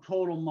more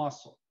total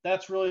muscle.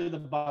 That's really the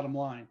bottom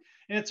line.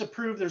 And it's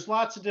approved. There's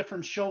lots of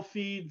different show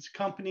feeds,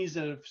 companies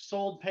that have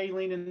sold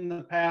Paylean in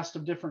the past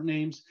of different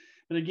names.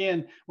 But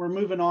again, we're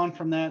moving on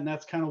from that. And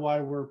that's kind of why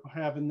we're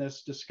having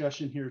this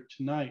discussion here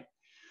tonight.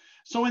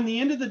 So in the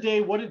end of the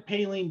day, what did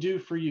Paylean do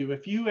for you?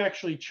 If you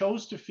actually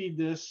chose to feed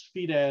this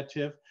feed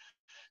additive,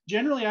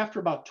 generally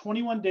after about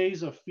 21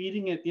 days of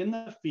feeding it in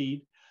the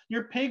feed,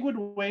 your pig would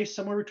weigh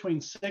somewhere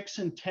between 6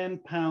 and 10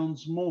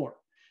 pounds more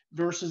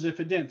versus if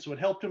it didn't. So it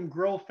helped him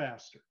grow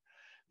faster.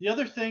 The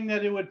other thing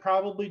that it would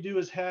probably do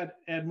is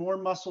add more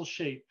muscle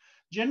shape.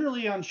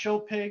 Generally on show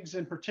pigs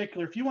in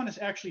particular, if you want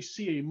to actually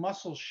see a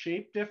muscle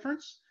shape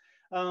difference,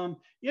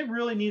 it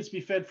really needs to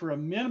be fed for a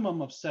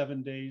minimum of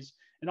 7 days.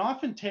 It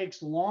often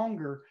takes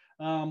longer,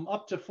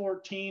 up to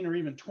 14 or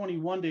even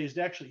 21 days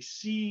to actually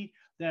see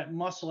that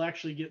muscle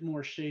actually get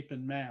more shape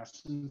and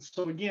mass. And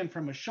so again,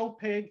 from a show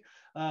pig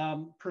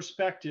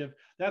perspective,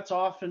 that's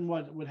often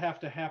what would have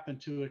to happen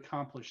to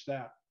accomplish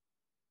that.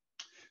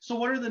 So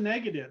what are the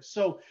negatives?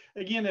 So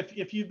again,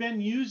 if you've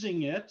been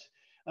using it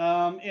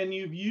and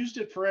you've used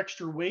it for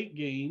extra weight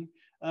gain,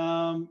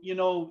 you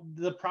know,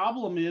 the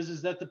problem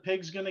is that the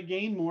pig's going to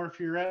gain more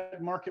if you're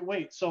at market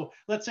weight. So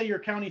let's say your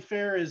county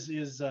fair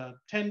is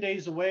 10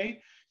 days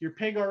away. Your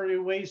pig already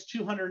weighs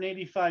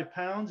 285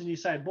 pounds and you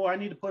decide, boy, I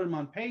need to put him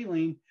on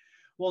Paylean.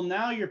 Well,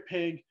 now your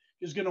pig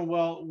is going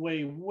to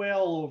weigh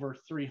well over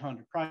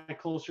 300, probably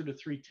closer to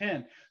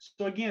 310.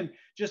 So again,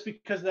 just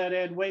because that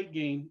add weight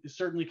gain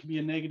certainly can be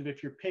a negative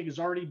if your pig is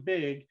already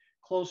big,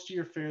 close to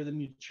your fair, then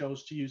you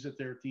chose to use it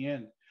there at the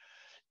end.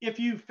 If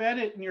you fed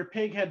it and your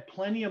pig had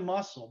plenty of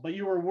muscle, but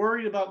you were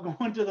worried about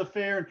going to the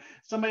fair and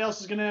somebody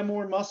else is going to have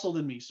more muscle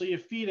than me, so you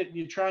feed it and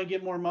you try and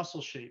get more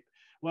muscle shape.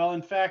 Well,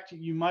 in fact,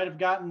 you might have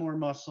gotten more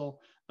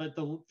muscle, but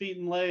the feet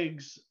and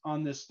legs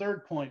on this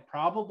third point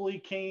probably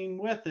came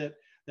with it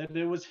that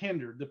it was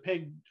hindered. The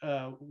pig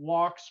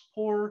walks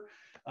poor,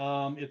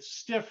 it's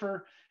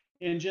stiffer,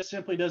 and just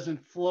simply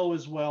doesn't flow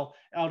as well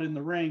out in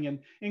the ring.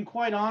 And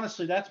quite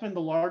honestly, that's been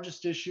the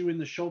largest issue in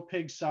the show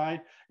pig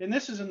side. And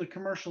this is in the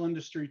commercial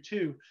industry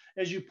too.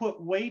 As you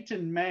put weight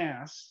and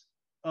mass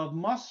of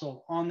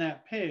muscle on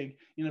that pig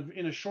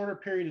in a shorter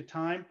period of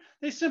time,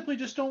 they simply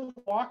just don't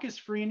walk as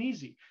free and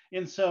easy.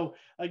 And so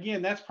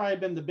again, that's probably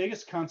been the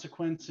biggest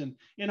consequence. And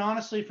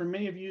honestly, for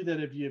many of you that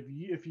if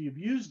you've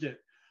used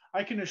it,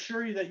 I can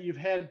assure you that you've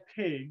had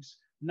pigs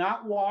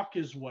not walk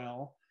as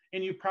well,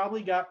 and you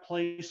probably got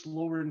placed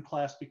lower in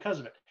class because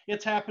of it.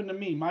 It's happened to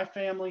me, my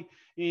family,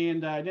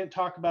 and I didn't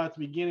talk about it at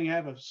the beginning. I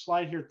have a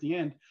slide here at the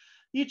end.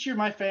 Each year,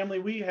 my family,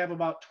 we have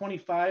about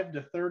 25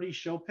 to 30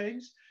 show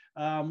pigs.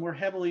 We're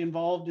heavily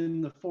involved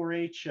in the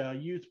 4-H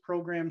youth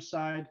program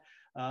side.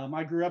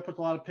 I grew up with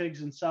a lot of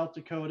pigs in South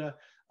Dakota.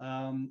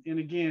 And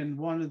again,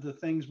 one of the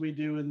things we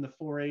do in the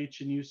 4-H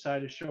and youth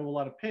side is show a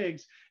lot of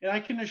pigs. And I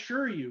can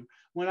assure you,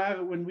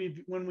 when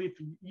we've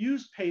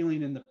used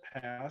Paylean in the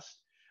past,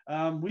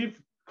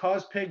 we've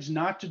caused pigs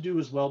not to do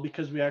as well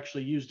because we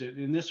actually used it.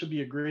 And this would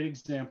be a great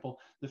example.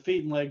 The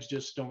feet and legs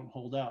just don't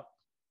hold up.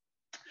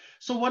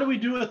 So what do we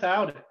do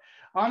without it?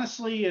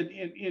 Honestly,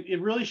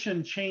 it really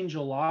shouldn't change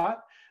a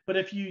lot. But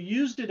if you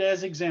used it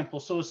as example,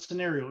 so a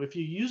scenario, if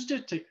you used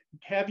it to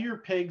have your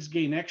pigs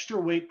gain extra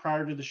weight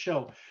prior to the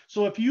show.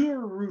 So if you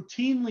are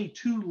routinely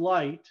too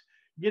light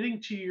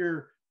getting to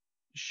your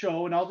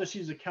show, and I'll just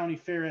use a county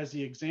fair as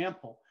the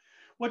example,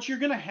 what you're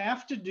going to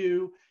have to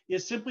do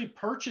is simply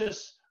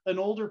purchase an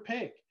older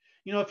pig.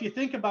 You know, if you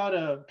think about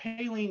a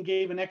Paylean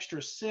gave an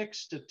extra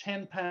 6 to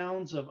 10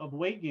 pounds of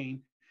weight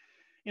gain,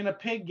 and a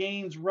pig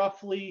gains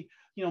roughly,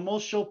 you know,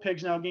 most show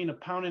pigs now gain 1.5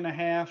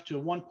 pounds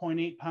to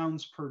 1.8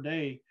 pounds per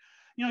day.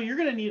 You know, you're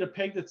going to need a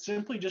pig that's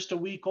simply just a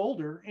week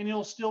older, and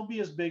it'll still be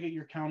as big at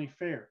your county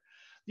fair.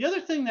 The other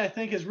thing that I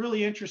think is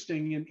really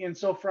interesting, and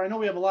so I know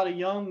we have a lot of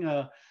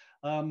young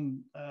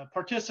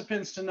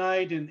participants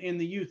tonight in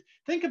the youth.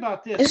 Think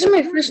about this. This is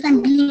my first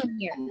time being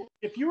here.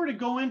 If you were to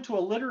go into a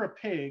litter of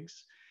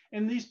pigs,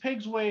 and these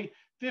pigs weigh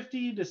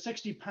 50 to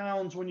 60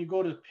 pounds when you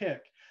go to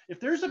pick, if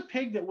there's a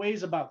pig that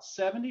weighs about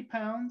 70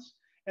 pounds,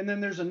 and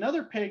then there's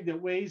another pig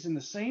that weighs in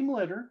the same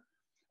litter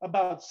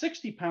about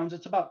 60 pounds,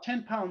 it's about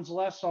 10 pounds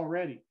less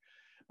already.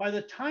 by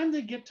the time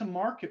they get to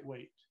market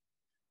weight,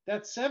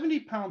 that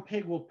 70-pound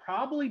pig will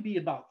probably be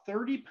about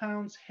 30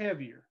 pounds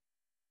heavier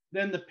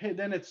than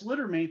its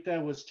litter mate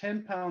that was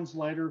 10 pounds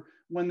lighter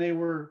when they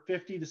were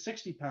 50 to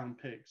 60-pound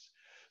pigs.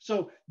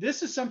 So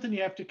this is something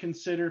you have to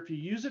consider if you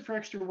use it for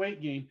extra weight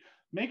gain.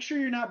 Make sure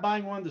you're not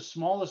buying one of the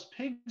smallest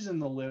pigs in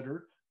the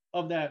litter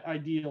of that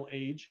ideal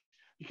age,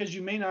 because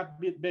you may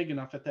not be big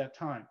enough at that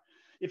time.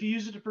 If you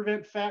use it to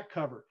prevent fat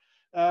cover,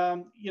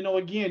 you know,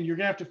 again, you're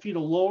gonna have to feed a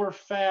lower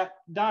fat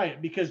diet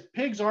because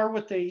pigs are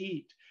what they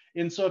eat.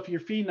 And so if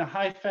you're feeding a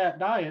high fat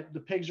diet, the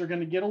pigs are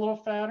gonna get a little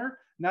fatter.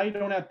 Now you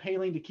don't have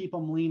paline to keep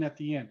them lean at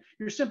the end.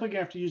 You're simply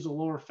gonna have to use a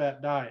lower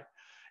fat diet.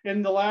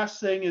 And the last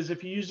thing is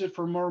if you use it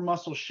for more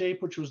muscle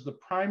shape, which was the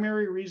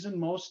primary reason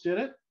most did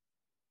it,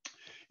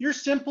 you're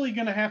simply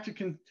gonna have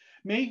to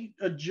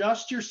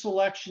adjust your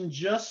selection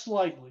just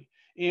slightly.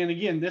 And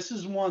again, this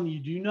is one you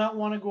do not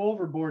want to go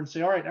overboard and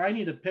say, all right, I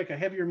need to pick a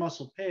heavier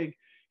muscle pig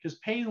because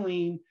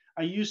paline,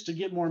 I used to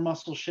get more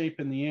muscle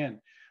shape in the end.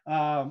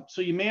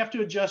 So you may have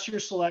to adjust your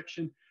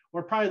selection,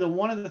 or probably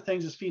one of the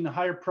things is feeding a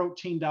higher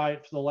protein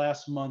diet for the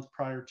last month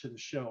prior to the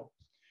show.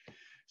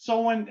 So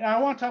when I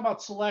want to talk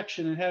about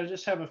selection and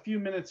just have a few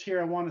minutes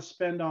here, I want to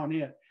spend on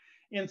it.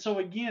 And so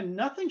again,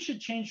 nothing should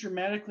change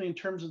dramatically in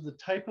terms of the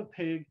type of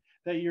pig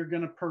that you're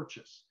going to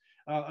purchase.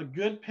 A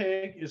good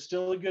pig is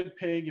still a good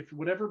pig. If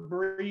whatever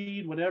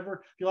breed,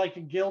 whatever, if you like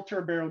a gilt or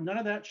a barrow, none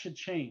of that should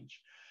change.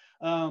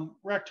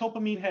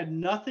 Ractopamine had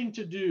nothing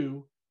to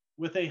do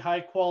with a high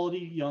quality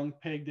young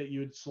pig that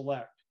you would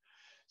select.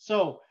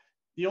 So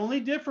the only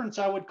difference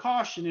I would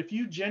caution, if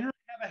you generally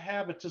have a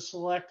habit to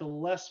select a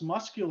less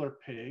muscular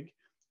pig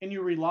and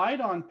you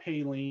relied on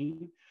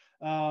paline,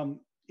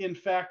 in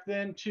fact,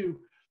 then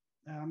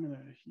I'm going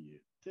to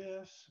hit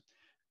this,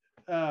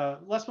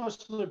 less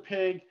muscular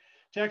pig,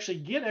 to actually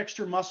get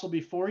extra muscle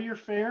before your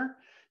fair,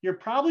 you're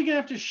probably going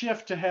to have to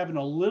shift to having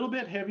a little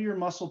bit heavier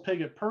muscle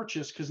pig at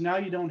purchase because now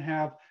you don't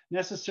have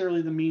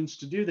necessarily the means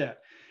to do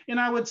that.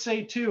 And I would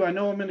say too, I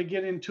know I'm going to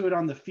get into it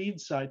on the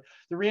feed side.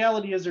 The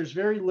reality is there's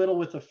very little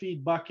with a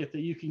feed bucket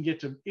that you can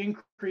get to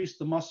increase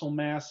the muscle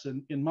mass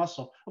in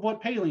muscle of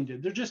what paline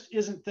did. There just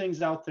isn't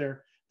things out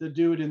there that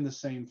do it in the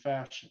same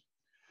fashion.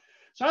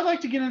 So I'd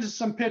like to get into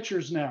some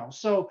pictures now.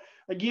 So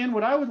again,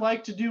 what I would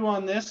like to do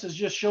on this is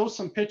just show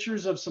some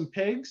pictures of some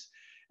pigs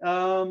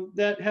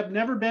that have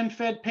never been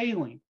fed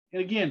paline.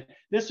 And again,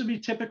 this would be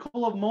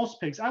typical of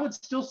most pigs. I would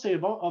still say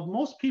of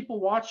most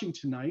people watching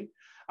tonight,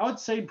 I would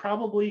say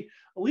probably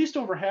at least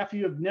over half of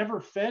you have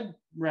never fed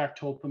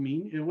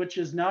ractopamine, which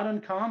is not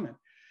uncommon.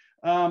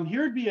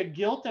 Here would be a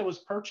gilt that was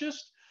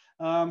purchased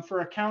for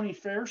a county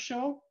fair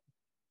show.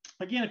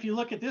 Again, if you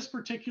look at this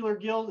particular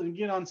gilt and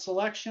again on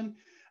selection,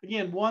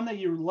 again, one that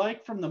you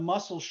like from the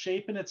muscle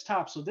shape in its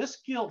top. So this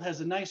gilt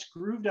has a nice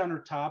groove down her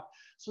top.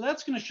 So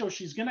that's going to show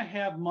she's going to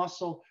have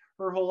muscle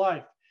her whole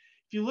life.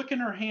 If you look in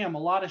her ham, a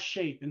lot of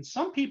shape. And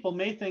some people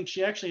may think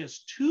she actually has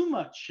too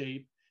much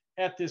shape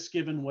at this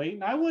given weight.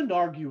 And I wouldn't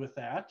argue with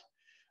that.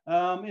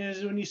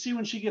 Is when you see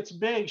when she gets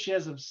big, she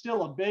has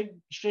still a big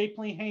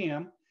shapely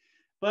ham.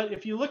 But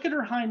if you look at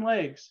her hind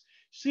legs,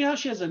 see how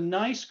she has a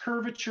nice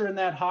curvature in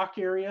that hock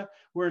area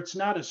where it's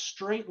not a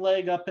straight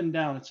leg up and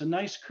down. It's a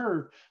nice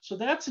curve. So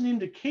that's an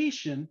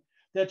indication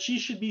that she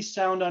should be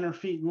sound on her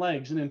feet and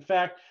legs. And in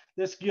fact,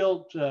 this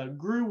gilt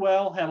grew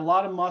well, had a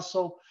lot of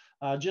muscle,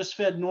 just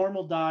fed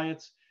normal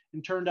diets,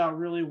 and turned out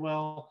really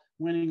well,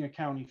 winning a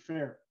county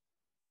fair.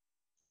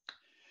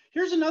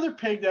 Here's another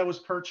pig that was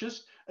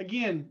purchased.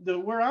 Again,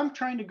 where I'm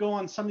trying to go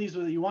on some of these,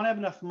 you want to have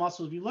enough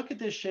muscle. If you look at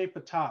this shape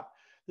of top,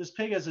 this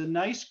pig has a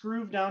nice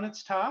groove down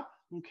its top.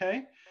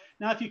 Okay.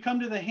 Now, if you come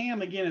to the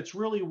ham, again, it's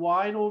really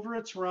wide over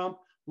its rump,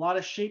 a lot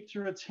of shape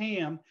through its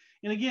ham.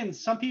 And again,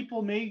 some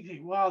people may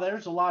think, wow,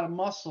 there's a lot of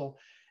muscle.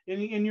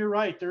 And you're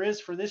right, there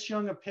is. For this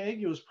young a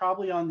pig, it was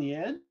probably on the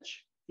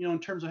edge, you know, in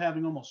terms of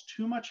having almost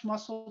too much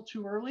muscle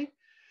too early.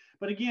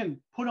 But again,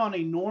 put on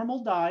a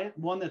normal diet,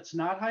 one that's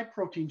not high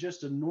protein,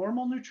 just a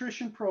normal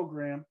nutrition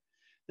program.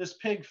 This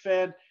pig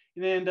fed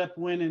and ended up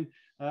winning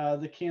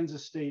the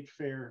Kansas State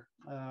Fair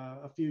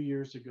a few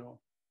years ago.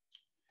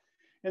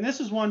 And this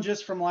is one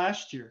just from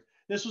last year.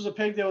 This was a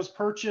pig that was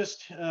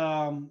purchased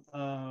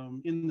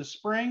in the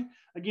spring.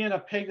 Again, a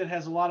pig that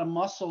has a lot of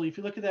muscle. If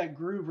you look at that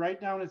groove right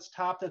down its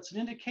top, that's an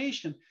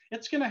indication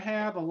it's going to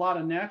have a lot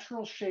of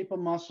natural shape of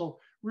muscle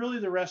really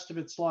the rest of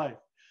its life.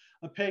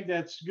 A pig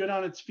that's good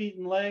on its feet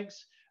and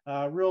legs,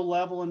 real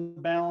level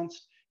and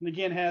balanced. And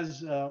again,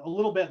 has a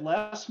little bit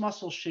less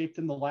muscle shape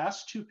than the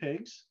last two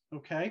pigs,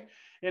 okay?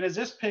 And as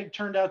this pig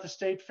turned out the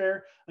state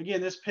fair,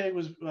 again, this pig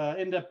was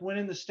ended up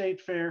winning the state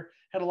fair,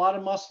 had a lot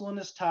of muscle in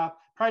his top,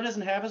 probably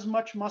doesn't have as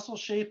much muscle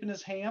shape in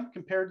his ham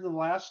compared to the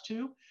last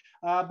two,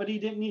 but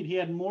he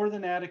had more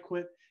than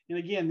adequate. And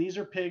again, these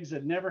are pigs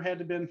that never had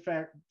to been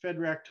fed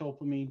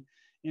ractopamine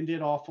and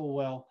did awful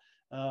well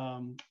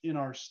in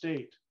our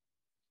state.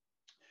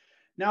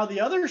 Now,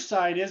 the other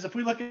side is if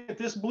we look at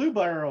this blue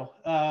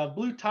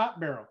top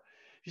barrel,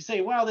 if you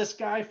say, wow, this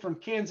guy from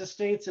Kansas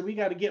State said we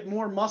got to get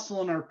more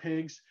muscle in our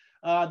pigs,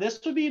 this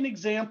would be an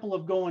example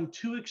of going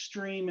too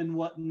extreme and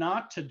what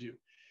not to do.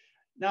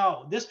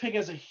 Now, this pig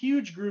has a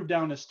huge groove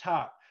down his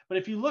top, but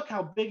if you look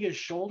how big his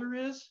shoulder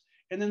is,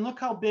 and then look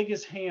how big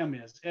his ham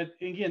is. And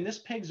again, this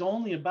pig's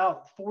only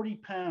about 40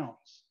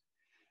 pounds.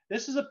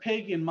 This is a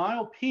pig, in my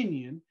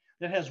opinion,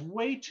 that has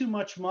way too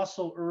much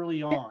muscle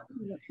early on.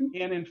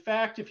 And in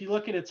fact, if you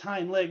look at its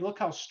hind leg, look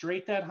how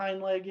straight that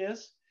hind leg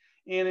is.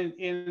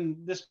 And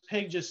this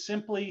pig just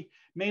simply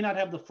may not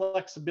have the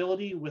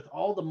flexibility with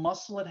all the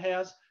muscle it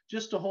has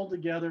just to hold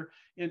together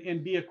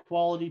and be a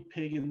quality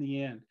pig in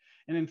the end.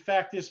 And in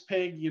fact, this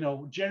pig, you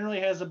know,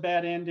 generally has a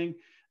bad ending.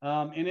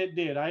 And it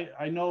did.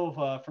 I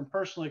know from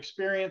personal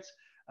experience,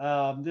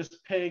 this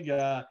pig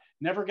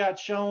never got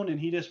shown, and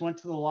he just went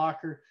to the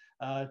locker.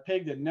 A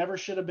pig that never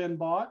should have been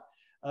bought,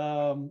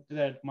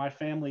 that my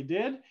family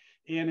did.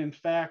 And in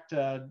fact,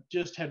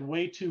 just had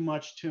way too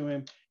much to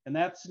him. And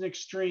that's an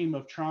extreme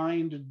of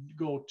trying to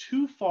go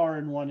too far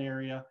in one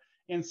area,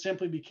 and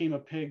simply became a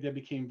pig that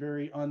became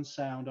very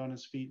unsound on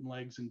his feet and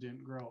legs and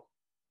didn't grow.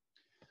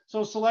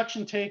 So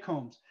selection take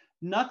homes.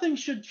 Nothing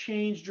should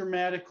change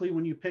dramatically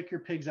when you pick your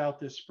pigs out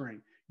this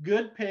spring.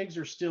 Good pigs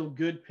are still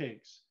good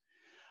pigs.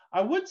 I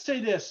would say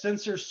this,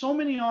 since there's so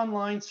many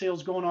online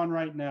sales going on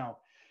right now,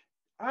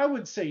 I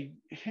would say,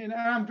 and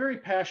I'm very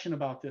passionate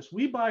about this,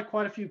 we buy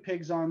quite a few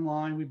pigs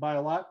online. We buy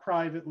a lot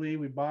privately.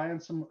 We buy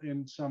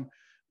in some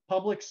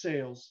public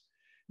sales.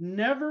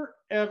 Never,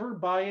 ever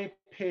buy a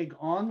pig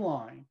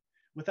online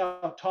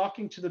without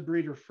talking to the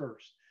breeder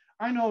first.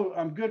 I know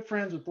I'm good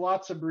friends with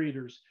lots of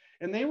breeders,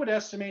 and they would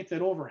estimate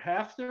that over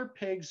half their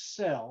pigs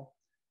sell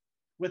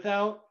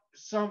without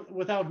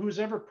who's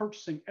ever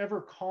purchasing ever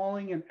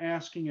calling and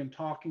asking and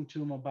talking to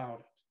them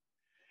about it.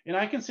 And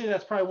I can say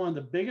that's probably one of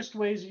the biggest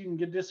ways you can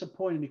get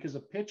disappointed, because a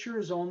picture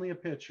is only a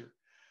picture.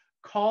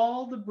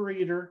 Call the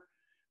breeder,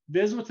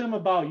 visit with them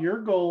about your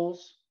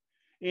goals.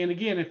 And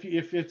again,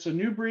 if it's a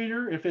new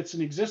breeder, if it's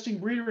an existing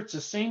breeder, it's the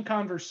same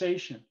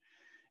conversation.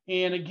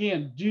 And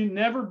again, do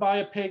never buy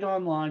a pig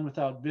online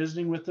without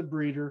visiting with the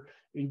breeder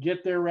and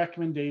get their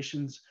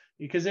recommendations,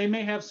 because they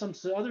may have some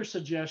other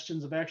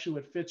suggestions of actually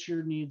what fits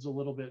your needs a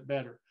little bit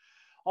better.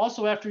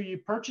 Also, after you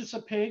purchase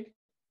a pig,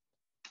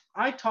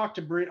 I talk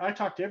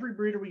to every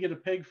breeder we get a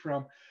pig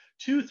from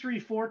 2, 3,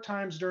 4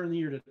 times during the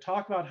year to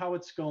talk about how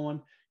it's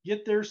going,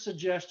 get their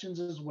suggestions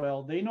as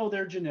well. They know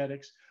their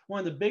genetics. One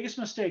of the biggest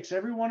mistakes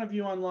every one of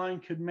you online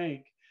could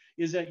make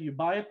is that you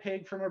buy a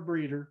pig from a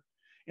breeder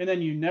and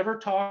then you never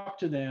talk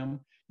to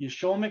them. You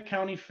show them at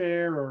county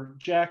fair or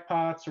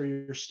jackpots or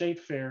your state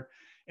fair.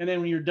 And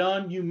then when you're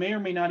done, you may or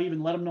may not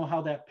even let them know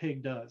how that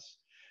pig does.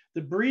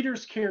 The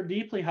breeders care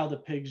deeply how the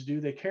pigs do.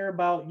 They care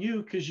about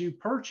you because you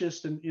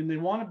purchased, and they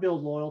want to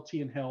build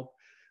loyalty and help.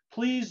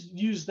 Please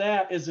use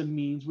that as a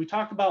means. We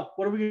talk about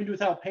what are we going to do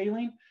without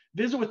Paline?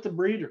 Visit with the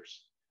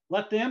breeders.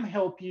 Let them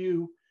help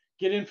you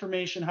get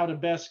information how to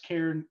best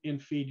care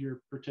and feed your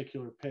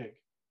particular pig.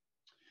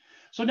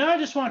 So now I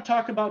just want to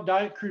talk about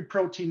diet crude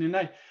protein.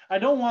 And I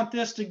don't want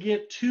this to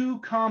get too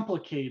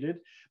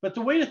complicated, but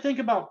the way to think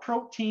about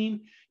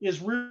protein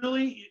is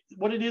really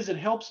what it is. It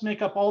helps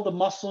make up all the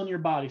muscle in your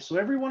body. So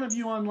every one of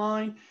you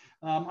online,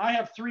 I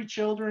have 3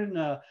 children,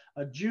 a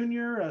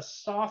junior, a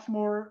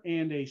sophomore,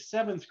 and a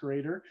 7th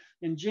grader.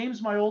 And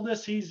James, my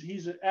oldest,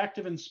 he's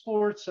active in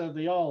sports.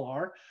 They all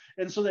are.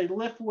 And so they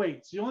lift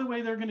weights. The only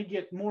way they're going to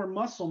get more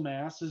muscle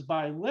mass is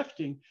by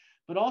lifting,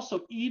 but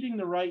also eating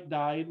the right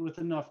diet with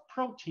enough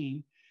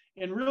protein.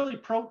 And really,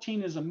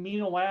 protein is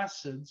amino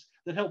acids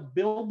that help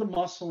build the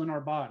muscle in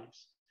our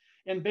bodies.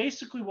 And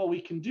basically what we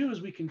can do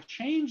is we can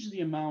change the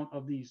amount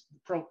of these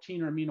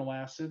protein or amino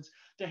acids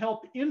to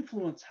help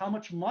influence how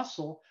much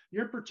muscle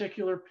your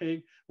particular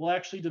pig will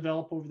actually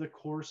develop over the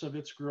course of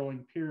its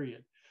growing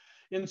period.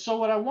 And so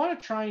what I want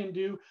to try and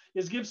do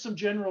is give some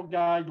general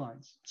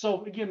guidelines.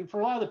 So again, for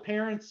a lot of the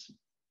parents,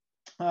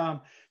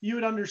 you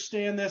would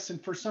understand this,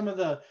 and for some of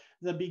the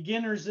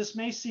beginners, this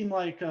may seem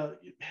like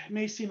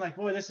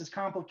boy, this is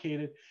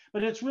complicated,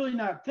 but it's really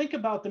not. Think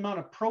about the amount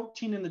of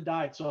protein in the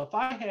diet. So if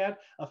I had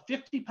a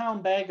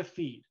 50-pound bag of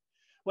feed,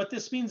 what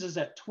this means is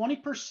that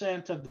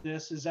 20% of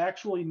this is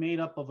actually made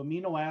up of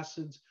amino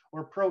acids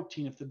or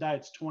protein if the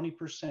diet's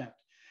 20%.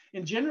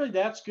 And generally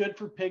that's good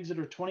for pigs that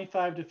are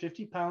 25 to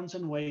 50 pounds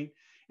in weight.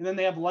 And then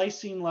they have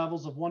lysine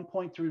levels of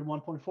 1.3 to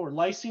 1.4.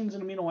 Lysine is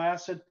an amino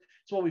acid.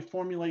 It's what we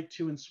formulate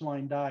to in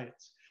swine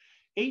diets.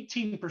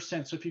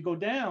 18%. So if you go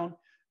down,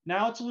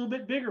 now it's a little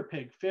bit bigger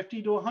pig,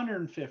 50 to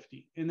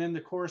 150, and then the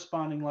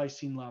corresponding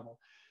lysine level.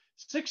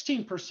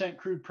 16%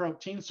 crude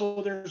protein,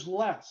 so there's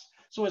less.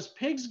 So as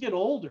pigs get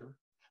older,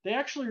 they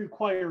actually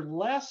require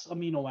less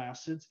amino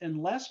acids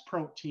and less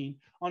protein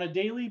on a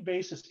daily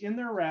basis in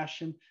their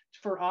ration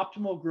for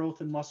optimal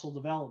growth and muscle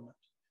development.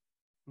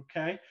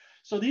 Okay,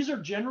 so these are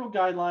general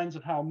guidelines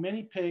of how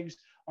many pigs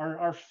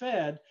are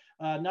fed,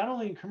 not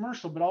only in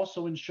commercial, but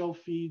also in show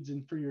feeds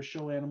and for your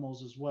show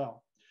animals as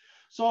well.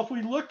 So if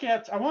we look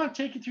at, I want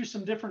to take you through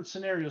some different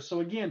scenarios.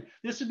 So again,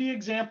 this would be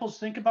examples.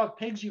 Think about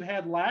pigs you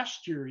had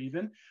last year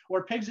even,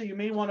 or pigs that you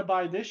may want to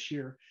buy this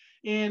year.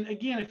 And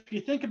again, if you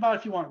think about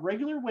if you want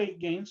regular weight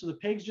gain, so the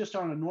pig's just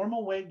on a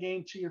normal weight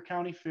gain to your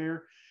county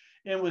fair,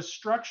 And with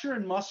structure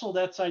and muscle,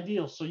 that's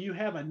ideal. So you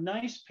have a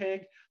nice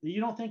pig that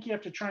you don't think you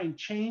have to try and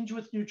change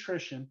with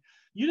nutrition.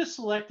 You just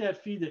select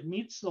that feed that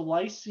meets the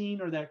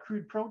lysine or that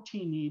crude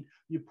protein need.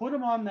 You put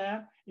them on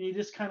that, and you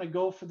just kind of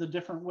go for the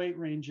different weight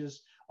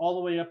ranges all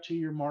the way up to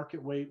your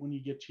market weight when you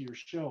get to your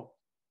show.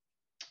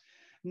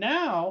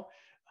 Now,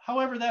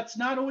 however, that's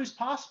not always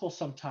possible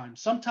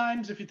sometimes.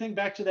 Sometimes, if you think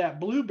back to that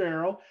blue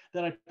barrel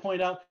that I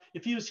point out,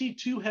 if he was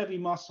too heavy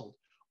muscled,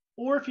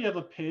 or if you have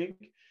a pig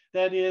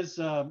that is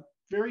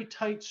very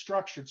tight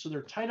structured, so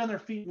they're tight on their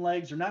feet and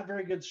legs, they're not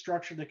very good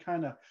structured, they're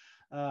kind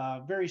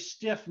of very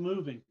stiff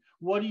moving.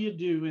 What do you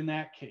do in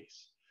that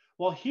case?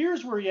 Well,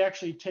 here's where you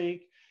actually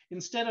take,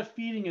 instead of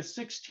feeding a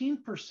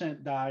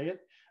 16% diet,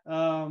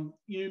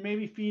 you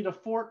maybe feed a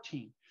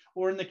 14.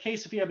 Or in the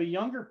case, if you have a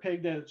younger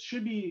pig that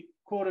should be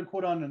quote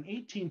unquote on an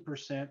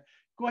 18%,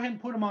 go ahead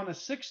and put them on a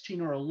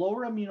 16 or a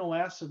lower amino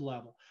acid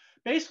level.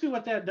 Basically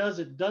what that does,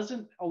 it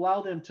doesn't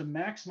allow them to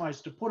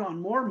maximize, to put on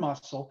more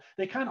muscle.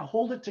 They kind of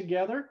hold it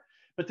together,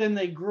 but then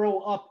they grow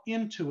up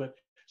into it.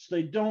 So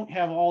they don't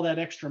have all that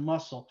extra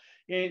muscle.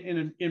 And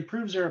it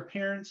improves their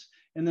appearance,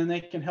 and then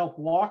they can help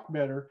walk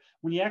better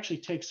when you actually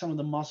take some of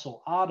the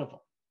muscle out of them,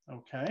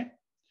 okay?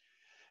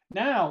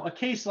 Now, a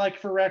case like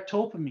for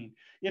ractopamine,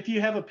 if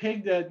you have a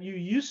pig that you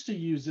used to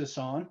use this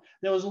on,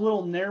 that was a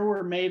little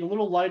narrower made, a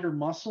little lighter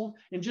muscle,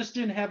 and just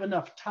didn't have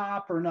enough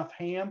top or enough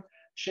ham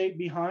shape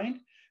behind,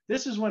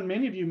 this is when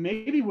many of you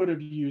maybe would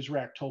have used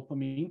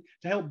ractopamine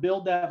to help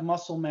build that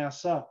muscle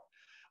mass up.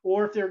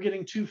 Or if they're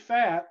getting too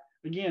fat,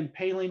 again,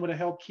 Paline would have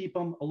helped keep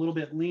them a little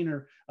bit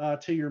leaner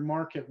to your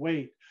market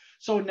weight.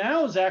 So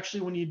now is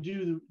actually when you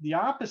do the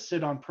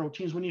opposite on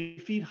proteins, when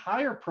you feed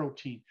higher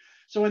protein.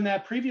 So in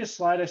that previous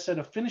slide, I said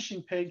a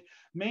finishing pig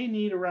may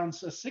need around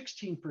a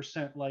 16%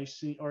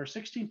 lysine or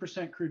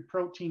 16% crude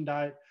protein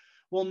diet.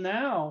 Well,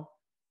 now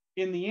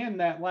in the end,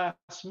 that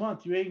last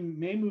month, you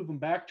may move them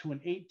back to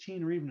an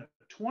 18 or even a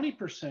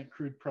 20%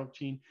 crude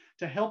protein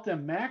to help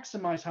them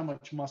maximize how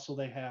much muscle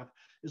they have,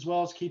 as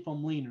well as keep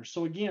them leaner.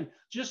 So again,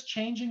 just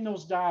changing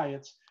those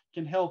diets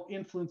can help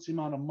influence the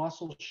amount of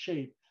muscle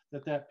shape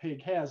that that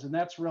pig has. And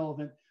that's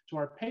relevant to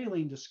our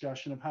Paline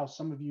discussion of how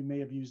some of you may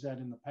have used that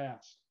in the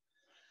past.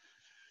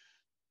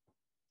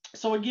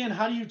 So again,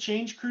 how do you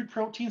change crude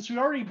protein? So you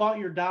already bought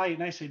your diet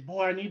and I say,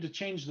 boy, I need to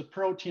change the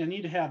protein. I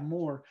need to have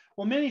more.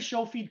 Well, many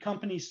show feed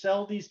companies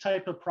sell these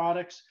type of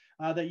products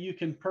that you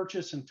can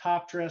purchase and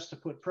top dress to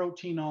put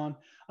protein on.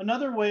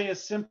 Another way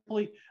is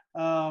simply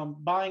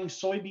buying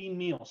soybean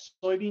meal.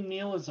 Soybean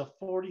meal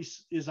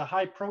is a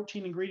high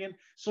protein ingredient.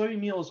 Soybean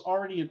meal is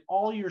already in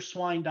all your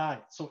swine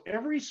diet. So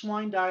every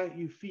swine diet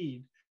you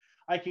feed,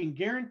 I can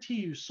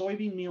guarantee you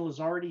soybean meal is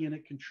already in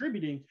it,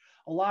 contributing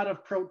a lot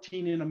of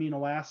protein and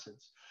amino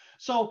acids.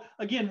 So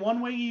again, one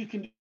way you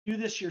can do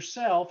this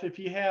yourself, if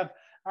you have,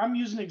 I'm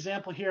using an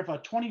example here of a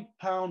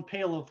 20-pound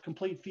pail of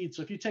complete feed.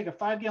 So if you take a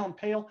 5-gallon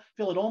pail,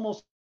 fill it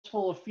almost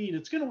full of feed,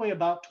 it's going to weigh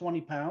about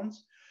 20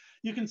 pounds.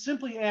 You can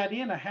simply add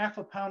in a half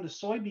a pound of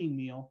soybean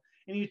meal,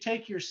 and you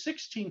take your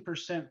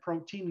 16%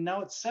 protein, and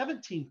now it's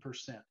 17%.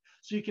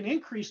 So you can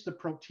increase the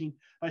protein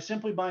by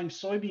simply buying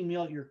soybean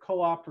meal at your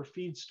co-op or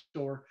feed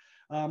store.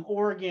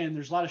 Or again,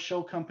 there's a lot of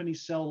show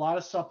companies sell a lot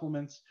of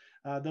supplements.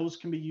 Those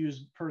can be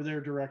used per their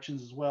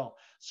directions as well.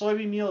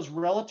 Soybean meal is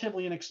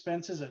relatively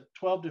inexpensive at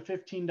 $12 to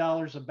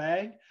 $15 a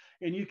bag,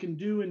 and you can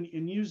do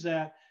and use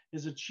that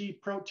as a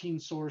cheap protein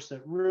source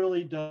that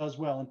really does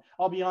well. And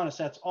I'll be honest,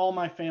 that's all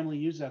my family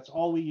uses. That's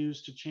all we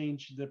use to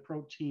change the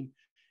protein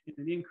in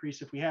an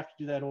increase if we have to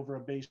do that over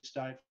a base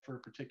diet for a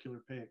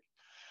particular pig.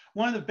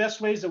 One of the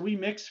best ways that we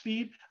mix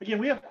feed, again,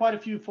 we have quite a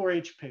few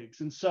 4-H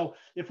pigs. And so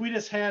if we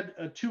just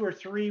had 2 or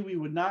 3, we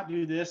would not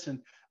do this.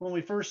 And when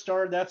we first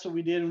started, that's what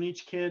we did. When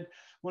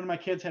one of my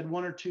kids had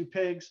 1 or 2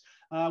 pigs,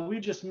 we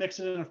just mix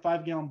it in a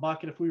 5-gallon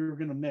bucket if we were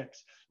going to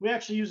mix. We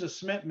actually use a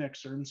Smith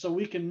mixer. And so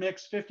we can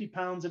mix 50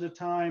 pounds at a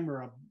time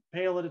or a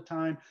pail at a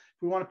time.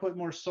 If we want to put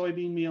more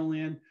soybean meal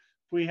in,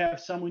 if we have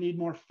some, we need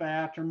more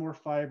fat or more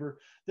fiber.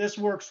 This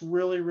works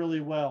really, really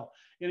well.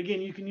 And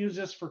again, you can use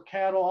this for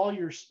cattle, all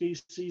your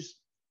species,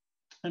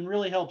 and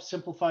really help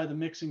simplify the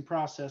mixing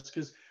process,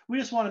 because we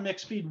just want to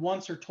mix feed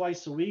once or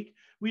twice a week.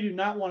 We do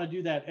not want to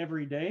do that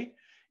every day.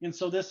 And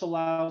so this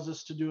allows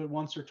us to do it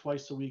once or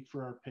twice a week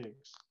for our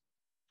pigs.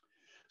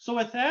 So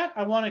with that,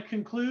 I want to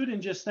conclude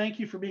and just thank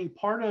you for being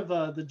part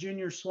of the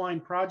Junior Swine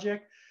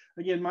Project.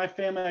 Again, my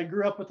family, I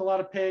grew up with a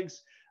lot of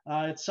pigs.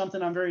 It's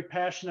something I'm very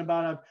passionate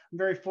about. I'm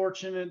very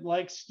fortunate,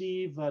 like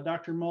Steve,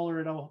 Dr.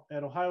 Moeller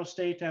at Ohio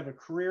State, to have a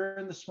career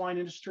in the swine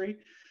industry.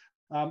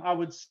 I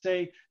would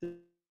say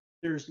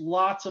there's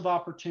lots of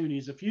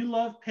opportunities. If you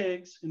love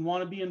pigs and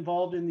want to be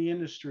involved in the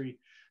industry,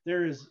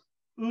 there is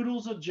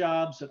oodles of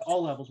jobs at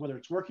all levels, whether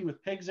it's working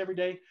with pigs every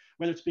day,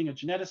 whether it's being a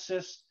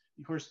geneticist,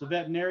 of course, the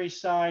veterinary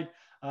side,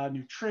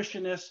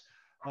 nutritionist,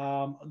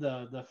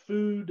 the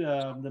food,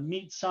 the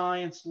meat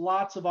science,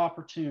 lots of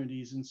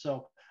opportunities. And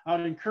so I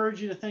would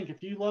encourage you to think,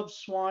 if you love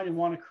swine and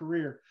want a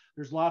career,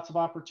 there's lots of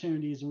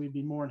opportunities, and we'd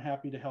be more than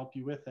happy to help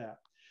you with that.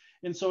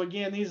 And so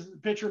again, these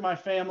picture of my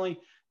family.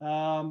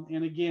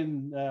 And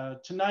again,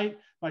 tonight,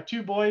 my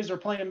two boys are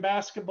playing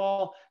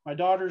basketball, my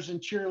daughter's in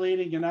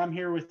cheerleading, and I'm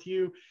here with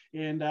you.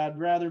 And I'd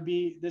rather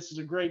be, this is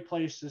a great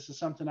place. This is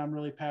something I'm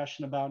really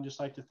passionate about, and just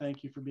like to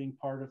thank you for being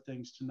part of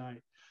things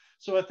tonight.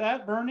 So with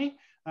that, Bernie,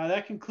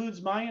 that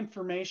concludes my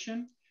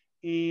information,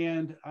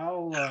 and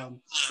I'll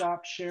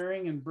stop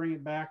sharing and bring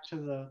it back to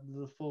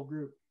the full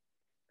group.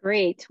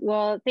 Great.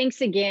 Well,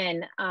 thanks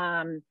again,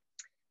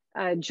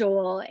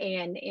 Joel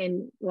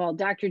and well,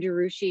 Dr.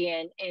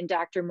 DeRouchey and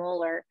Dr.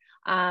 Moeller.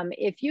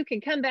 If you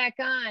could come back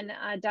on,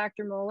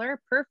 Dr.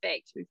 Moeller,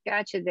 perfect. We've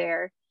got you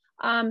there.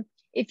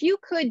 If you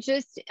could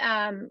just,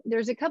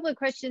 there's a couple of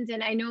questions,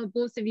 and I know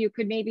both of you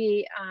could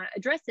maybe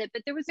address it,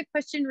 but there was a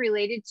question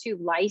related to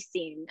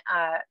lysine,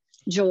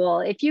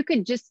 Joel. If you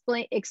could just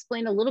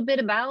explain a little bit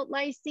about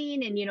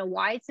lysine and, you know,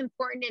 why it's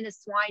important in a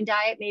swine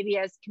diet, maybe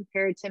as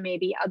compared to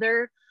maybe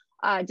other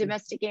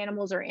domestic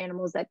animals or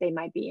animals that they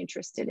might be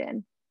interested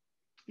in.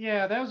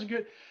 Yeah, that was a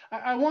good.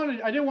 I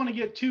didn't want to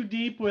get too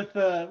deep with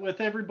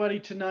everybody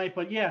tonight,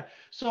 but yeah.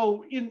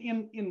 So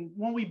in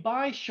when we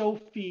buy show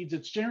feeds,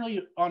 it's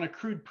generally on a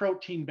crude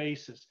protein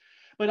basis.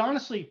 But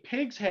honestly,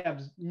 pigs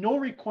have no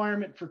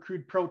requirement for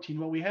crude protein.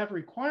 What we have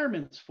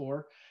requirements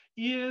for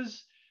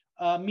is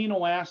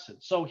amino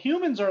acids. So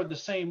humans are the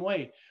same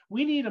way.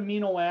 We need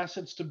amino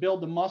acids to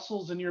build the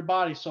muscles in your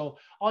body. So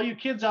all you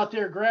kids out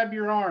there, grab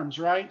your arms,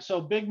 right? So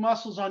big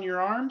muscles on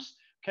your arms,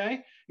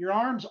 okay? Your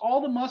arms,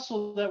 all the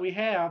muscle that we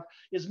have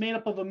is made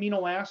up of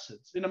amino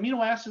acids. And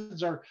amino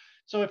acids are,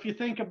 so if you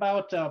think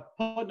about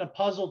putting a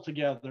puzzle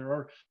together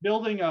or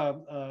building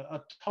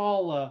a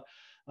tall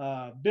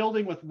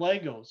building with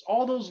Legos,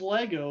 all those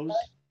Legos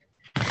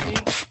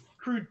make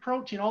crude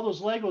protein. All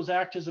those Legos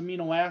act as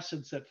amino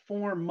acids that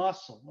form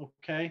muscle,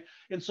 okay?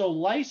 And so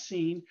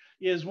lysine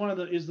is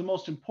the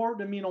most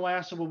important amino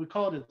acid. What we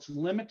call it, it's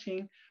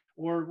limiting,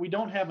 or we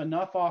don't have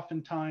enough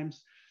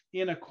oftentimes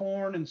in a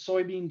corn and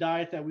soybean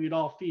diet that we'd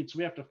all feed. So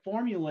we have to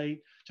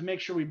formulate to make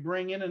sure we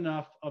bring in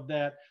enough of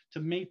that to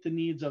meet the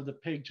needs of the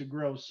pig to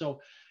grow. So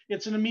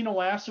it's an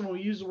amino acid. When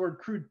we use the word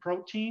crude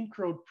protein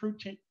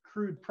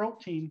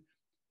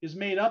is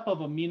made up of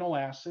amino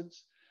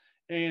acids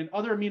and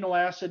other amino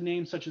acid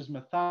names such as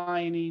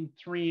methionine,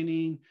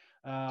 threonine,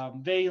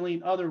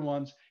 valine, other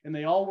ones, and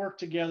they all work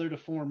together to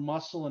form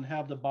muscle and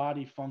have the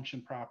body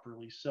function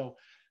properly. So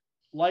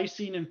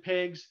lysine in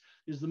pigs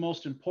is the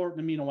most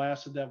important amino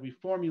acid that we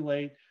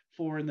formulate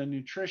for in the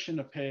nutrition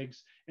of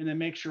pigs, and then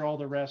make sure all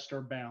the rest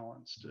are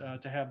balanced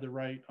to have the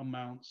right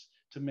amounts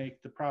to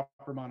make the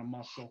proper amount of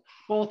muscle,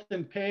 both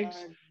in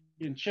pigs,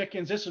 in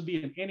chickens. This would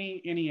be in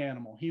any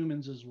animal,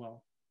 humans as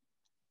well.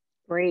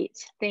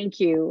 Great, thank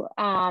you.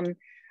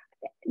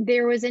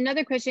 There was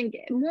another question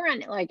more on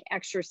like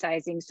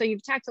exercising. So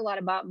you've talked a lot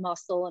about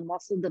muscle and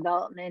muscle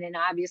development, and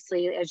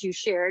obviously, as you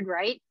shared,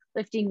 right,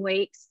 lifting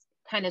weights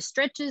kind of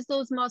stretches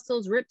those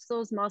muscles, rips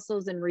those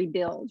muscles, and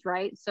rebuilds,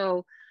 right?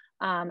 So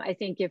I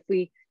think if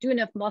we do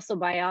enough muscle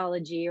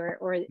biology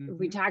or if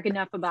we talk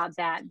enough about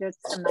that, that's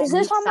some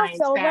minute science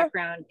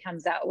background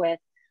comes out with,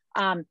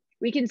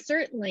 we can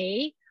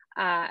certainly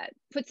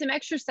put some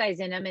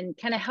exercise in them and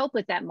kind of help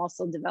with that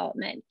muscle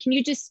development. Can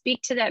you just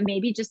speak to that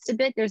maybe just a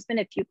bit? There's been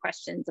a few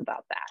questions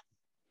about that.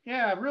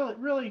 Yeah,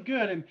 really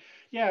good. And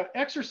yeah,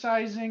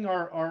 exercising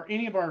or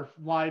any of our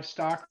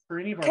livestock or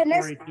any of our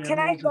 4-H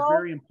animals is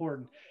very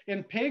important.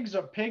 And pigs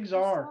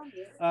are,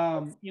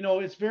 you know,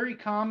 it's very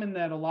common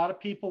that a lot of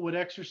people would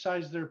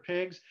exercise their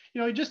pigs. You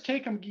know, you just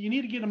take them, you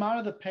need to get them out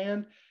of the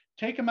pen,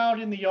 take them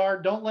out in the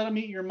yard. Don't let them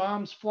eat your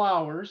mom's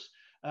flowers.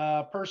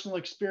 Personal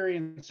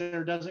experience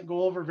there doesn't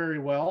go over very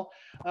well,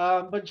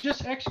 but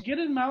just get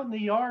them out in the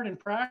yard and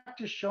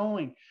practice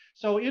showing.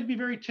 So it'd be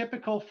very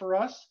typical for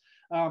us.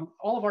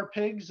 All of our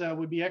pigs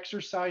would be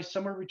exercised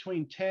somewhere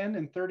between 10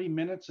 and 30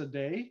 minutes a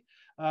day.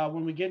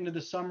 When we get into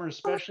the summer,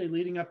 especially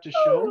leading up to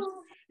shows,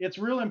 it's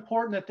real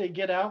important that they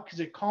get out because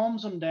it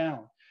calms them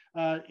down.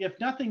 If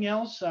nothing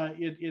else,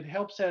 it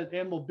helps that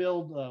animal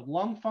build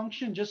lung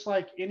function, just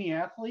like any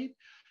athlete.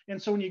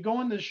 And so when you go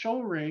into the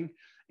show ring,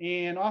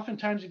 and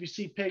oftentimes if you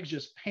see pigs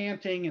just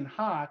panting and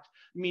hot,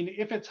 I mean,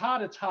 if it's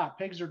hot, it's hot.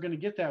 Pigs are going to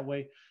get that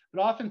way.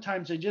 But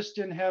oftentimes they just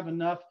didn't have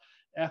enough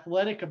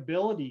athletic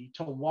ability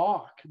to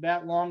walk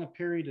that long a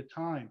period of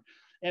time.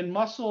 And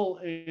muscle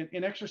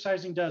in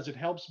exercising it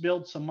helps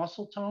build some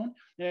muscle tone,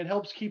 and it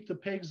helps keep the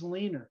pigs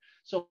leaner.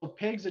 So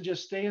pigs that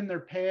just stay in their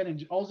pen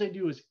and all they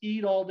do is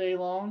eat all day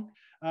long,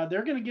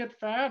 they're going to get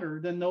fatter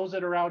than those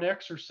that are out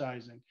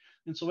exercising.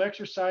 And so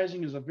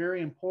exercising is a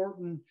very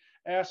important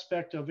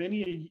aspect of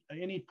any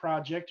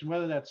project, and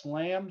whether that's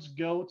lambs,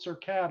 goats, or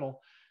cattle.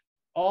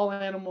 All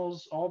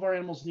of our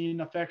animals need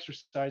enough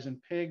exercise,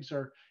 and pigs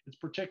it's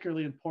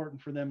particularly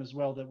important for them as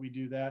well that we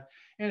do that.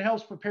 And it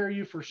helps prepare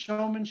you for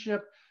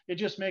showmanship. It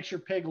just makes your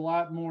pig a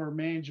lot more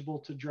manageable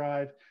to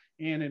drive,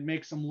 and it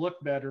makes them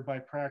look better by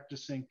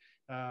practicing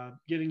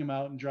getting them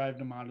out and driving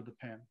them out of the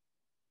pen.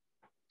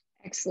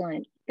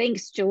 Excellent.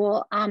 Thanks,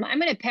 Joel. I'm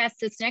going to pass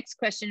this next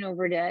question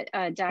over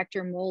to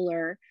Dr.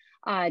 Moeller.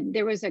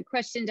 There was a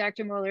question,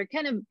 Dr. Moeller,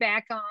 kind of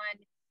back on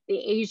the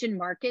Asian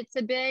markets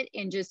a bit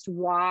and just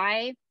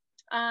why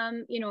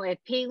you know, if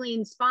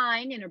Paline's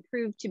fine and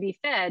approved to be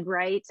fed,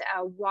 right,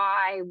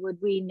 why would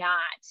we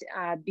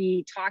not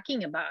be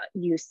talking about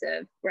use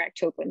of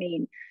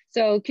ractopamine?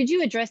 So could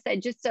you address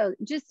that just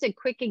a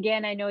quick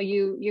again? I know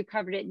you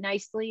covered it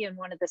nicely in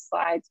one of the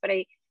slides, but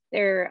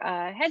there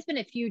has been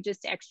a few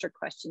just extra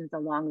questions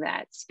along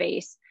that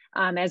space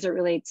as it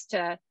relates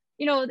to,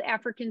 you know, the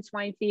African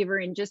swine fever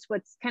and just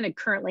what's kind of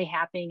currently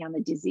happening on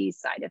the disease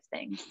side of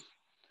things.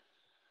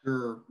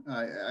 Sure.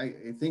 I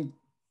think,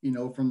 you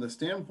know, from the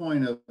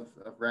standpoint of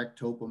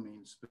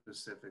ractopamine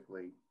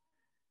specifically,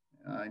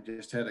 I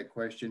just had a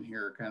question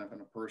here kind of in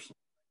a personal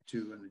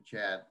too in the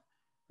chat,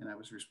 and I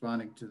was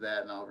responding to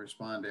that, and I'll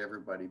respond to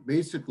everybody.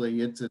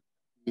 Basically, it's an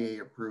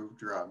FDA approved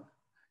drug,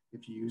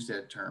 if you use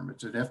that term.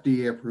 It's an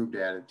FDA approved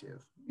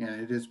additive,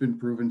 and it has been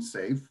proven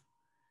safe,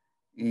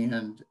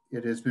 and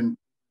it has been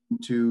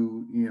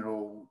to, you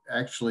know,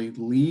 actually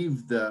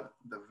leave the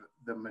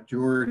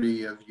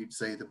majority of, you'd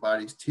say, the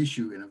body's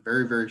tissue in a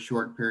very, very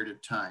short period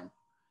of time.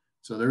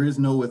 So there is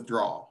no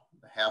withdrawal.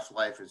 The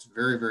half-life is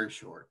very, very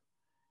short.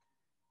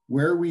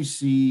 Where we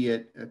see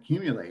it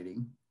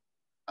accumulating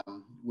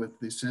with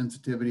the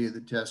sensitivity of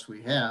the tests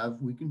we have,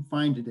 we can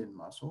find it in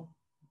muscle,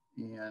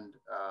 and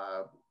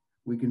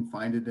we can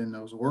find it in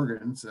those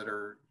organs that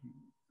are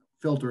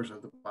filters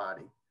of the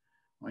body.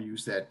 I'll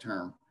use that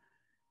term.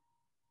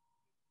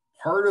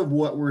 Part of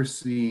what we're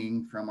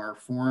seeing from our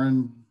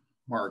foreign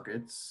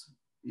markets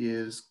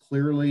is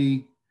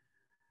clearly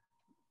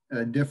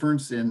a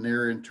difference in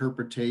their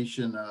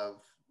interpretation of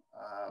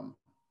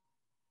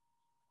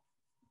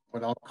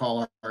what I'll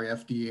call our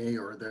FDA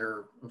or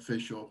their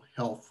official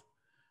health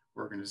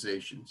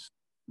organizations.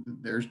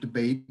 There's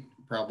debate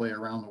probably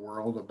around the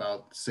world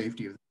about the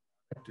safety of the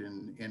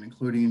product, and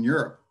including in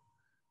Europe,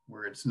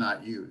 where it's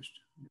not used,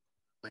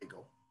 it's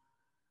legal.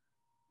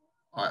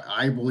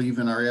 I believe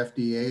in our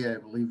FDA. I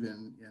believe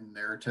in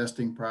their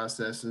testing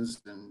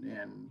processes,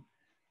 and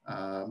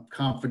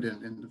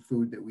confident in the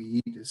food that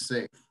we eat is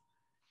safe.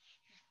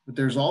 But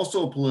there's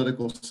also a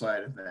political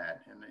side of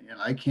that,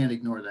 and I can't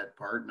ignore that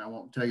part, and I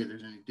won't tell you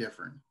there's any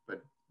different.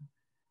 But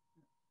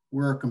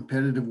we're a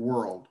competitive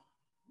world,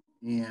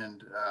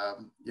 and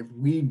if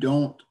we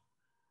don't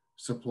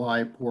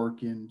supply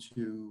pork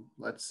into,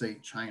 let's say,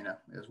 China,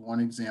 as one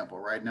example,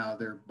 right now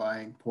they're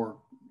buying pork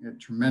at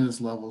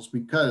tremendous levels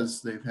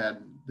because they've had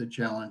the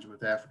challenge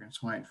with African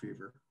swine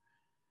fever.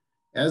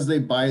 As they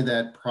buy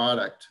that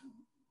product,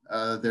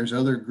 there's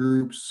other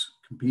groups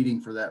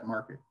competing for that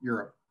market.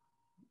 Europe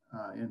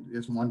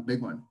is one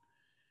big one.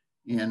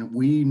 And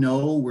we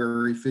know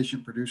we're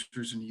efficient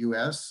producers in the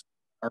US.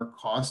 Our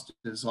cost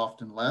is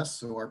often less,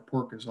 so our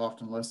pork is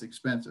often less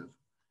expensive.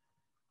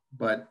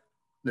 But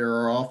there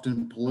are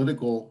often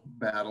political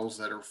battles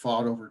that are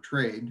fought over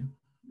trade,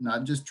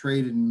 not just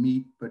trade in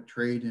meat, but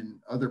trade in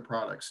other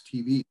products,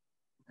 TV, you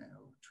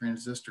know,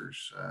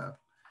 transistors,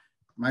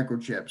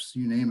 microchips,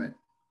 you name it.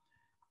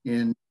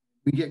 And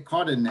we get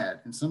caught in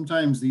that. And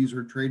sometimes these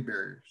are trade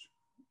barriers.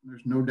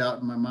 There's no doubt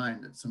in my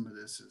mind that some of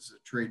this is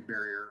a trade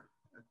barrier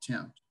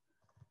attempt.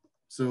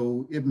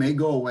 So it may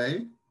go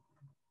away.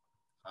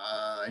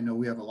 I know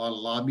we have a lot of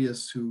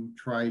lobbyists who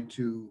try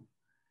to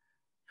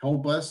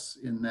help us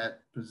in that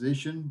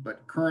position,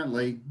 but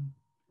currently,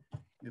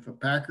 if a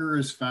packer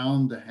is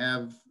found to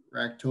have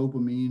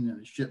ractopamine in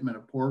a shipment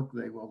of pork,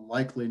 they will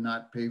likely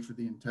not pay for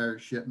the entire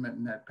shipment,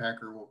 and that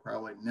packer will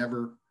probably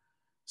never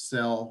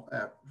sell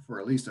for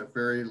at least a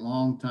very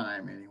long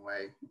time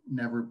anyway,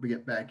 never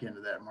get back into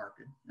that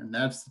market. And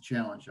that's the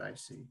challenge I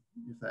see,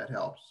 if that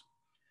helps.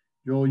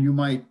 Joel, you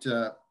might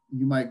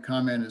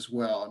comment as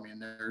well. I mean,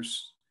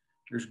 there's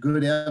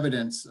good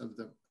evidence of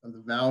the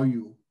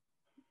value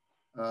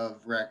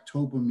of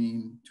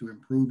ractopamine to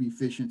improve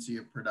efficiency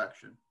of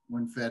production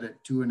when fed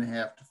at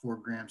 2.5 to 4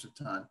 grams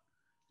a ton.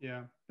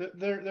 Yeah,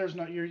 there's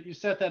no, you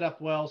set that up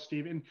well,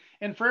 Steve.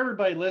 And for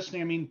everybody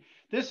listening, I mean,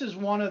 this is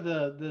one of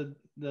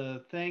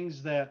the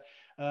things that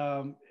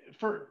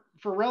for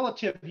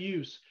relative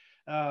use,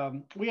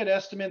 we had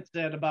estimates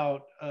that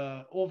about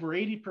over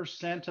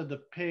 80% of the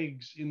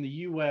pigs in the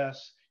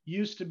US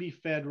used to be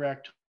fed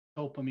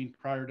ractopamine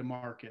prior to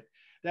market.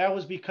 That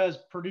was because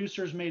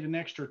producers made an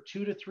extra $2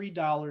 to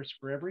 $3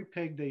 for every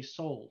pig they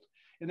sold.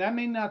 And that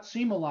may not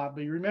seem a lot,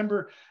 but you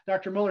remember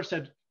Dr. Moeller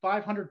said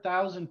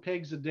 500,000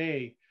 pigs a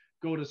day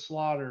go to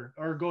slaughter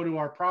or go to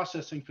our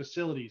processing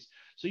facilities.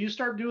 So you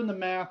start doing the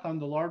math on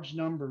the large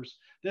numbers.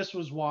 This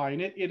was why,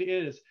 and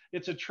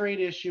it's a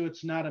trade issue.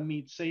 It's not a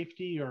meat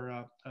safety or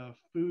a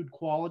food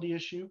quality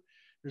issue.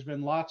 There's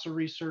been lots of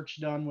research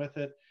done with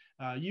it.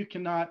 You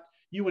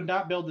would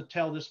not be able to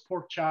tell this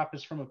pork chop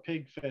is from a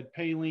pig fed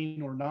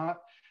Paline or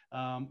not,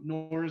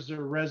 nor is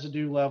there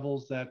residue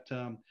levels that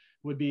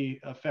would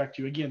affect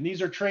you. Again,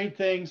 these are trade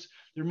things.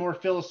 They're more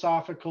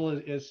philosophical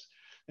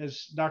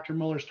as Dr.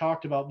 Moeller's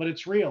talked about, but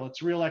it's real.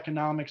 It's real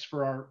economics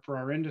for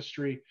our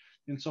industry.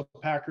 And so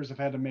packers have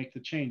had to make the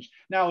change.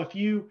 Now, if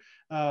you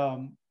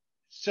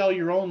sell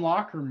your own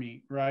locker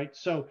meat, right?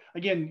 So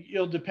again,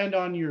 it'll depend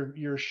on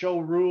your show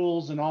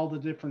rules and all the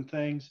different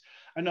things.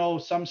 I know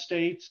some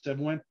states have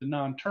went to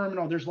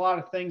non-terminal. There's a lot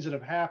of things that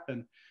have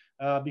happened.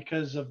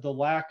 because of the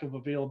lack of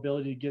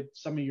availability to get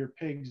some of your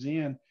pigs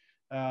in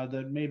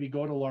that maybe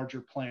go to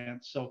larger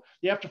plants. So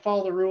you have to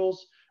follow the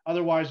rules.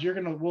 Otherwise,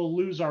 we'll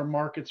lose our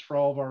markets for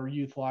all of our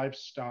youth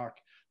livestock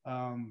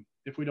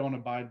if we don't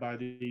abide by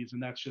these.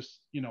 And that's just,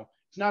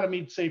 it's not a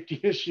meat safety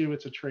issue,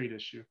 it's a trade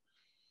issue.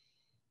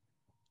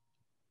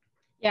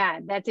 Yeah,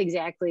 that's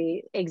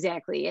exactly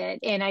it.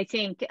 And I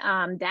think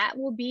that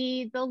will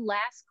be the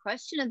last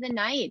question of the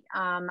night.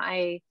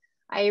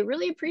 I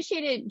really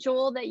appreciate it,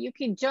 Joel, that you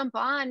could jump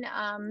on.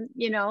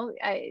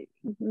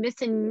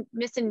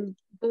 Missing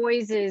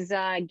boys'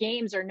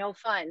 games are no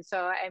fun. So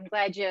I'm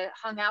glad you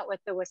hung out with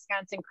the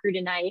Wisconsin crew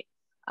tonight.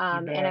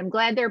 And I'm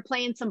glad they're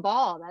playing some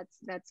ball.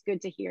 That's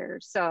good to hear.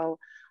 So,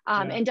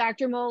 and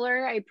Dr.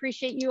 Moeller, I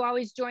appreciate you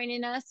always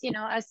joining us,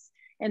 us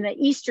in the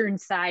eastern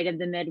side of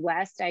the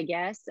Midwest, I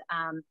guess.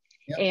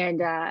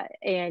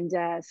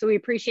 Yep. So we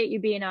appreciate you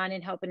being on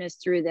and helping us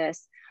through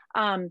this.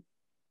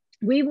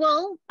 We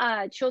will,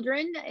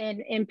 children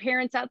and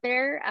parents out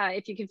there,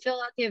 if you can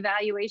fill out the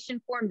evaluation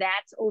form,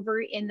 that's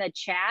over in the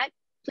chat.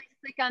 Please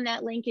click on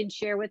that link and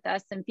share with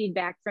us some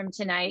feedback from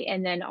tonight,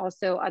 and then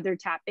also other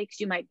topics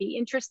you might be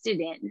interested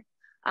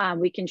in.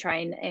 We can try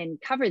and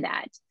cover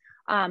that.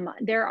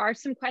 There are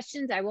some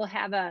questions. I will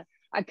have a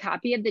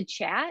copy of the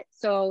chat.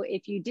 So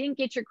if you didn't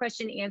get your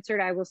question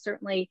answered, I will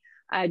certainly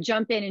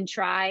jump in and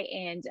try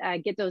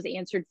and get those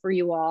answered for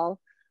you all.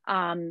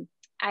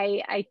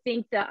 I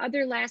think the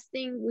other last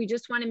thing we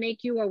just want to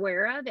make you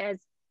aware of,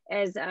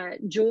 as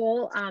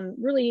Joel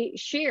really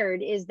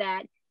shared, is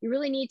that you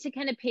really need to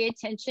kind of pay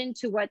attention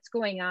to what's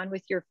going on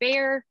with your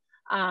fair,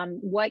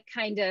 what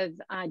kind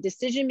of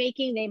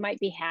decision-making they might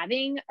be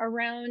having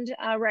around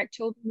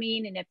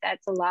ractopamine, and if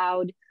that's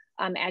allowed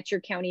at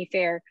your county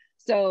fair.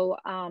 So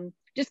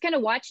just kind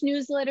of watch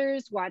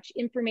newsletters, watch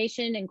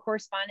information and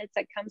correspondence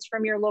that comes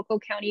from your local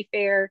county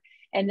fair,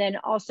 and then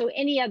also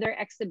any other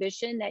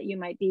exhibition that you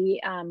might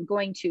be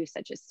going to,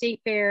 such as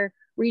state fair,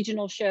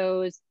 regional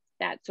shows,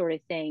 that sort of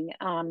thing.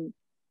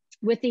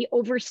 With the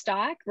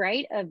overstock,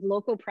 right, of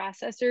local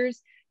processors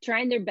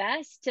trying their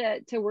best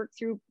to work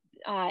through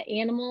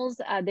animals,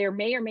 there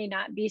may or may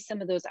not be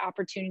some of those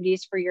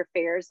opportunities for your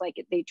fairs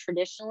like they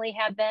traditionally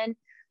have been.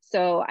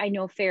 So I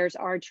know fairs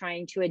are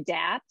trying to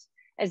adapt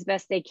as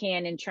best they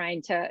can and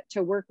trying to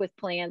work with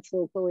plants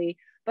locally,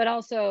 but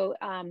also,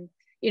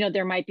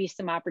 there might be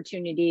some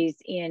opportunities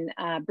in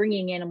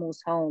bringing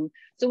animals home.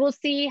 So we'll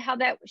see how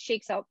that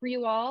shakes out for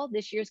you all.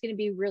 This year is going to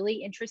be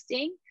really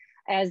interesting,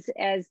 as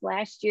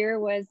last year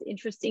was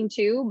interesting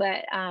too,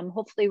 but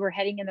hopefully we're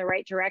heading in the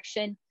right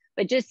direction.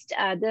 But just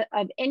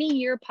of any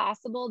year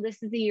possible,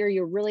 this is the year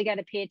you really got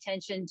to pay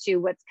attention to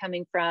what's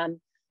coming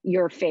from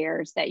your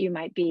fairs that you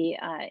might be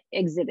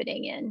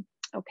exhibiting in,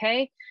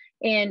 okay?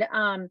 And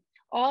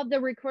all of the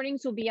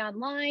recordings will be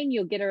online.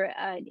 You'll get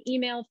an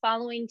email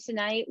following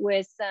tonight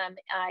with some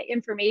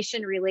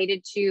information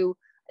related to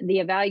the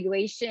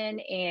evaluation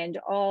and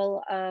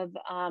all of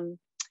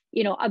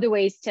other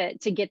ways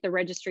to get the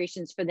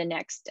registrations for the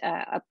next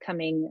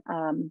upcoming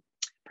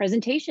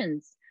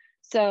presentations.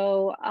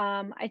 So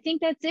I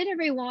think that's it,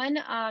 everyone.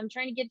 I'm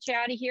trying to get you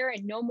out of here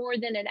in no more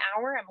than an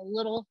hour. I'm a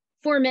little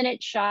 4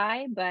 minutes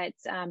shy, but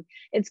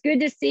it's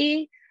good to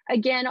see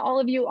again all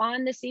of you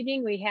on this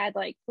evening. We had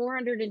like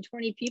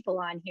 420 people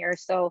on here,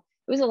 so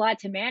it was a lot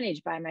to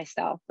manage by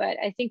myself, but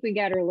I think we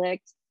got her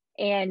licked.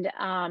 And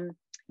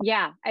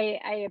yeah,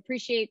 I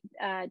appreciate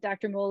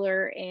Dr.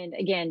 Moeller and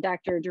again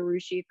Dr.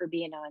 DeRouchey for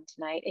being on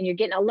tonight. And you're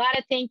getting a lot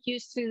of thank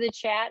yous through the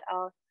chat.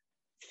 I'll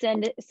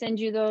send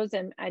you those,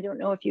 and I don't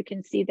know if you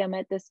can see them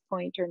at this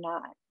point or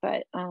not,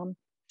 but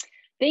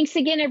thanks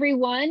again,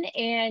 everyone,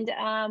 and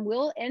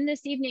we'll end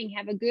this evening.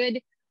 Have a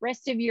good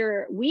rest of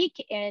your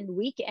week and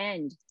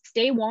weekend.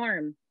 Stay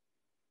warm.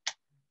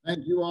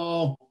 Thank you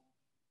all.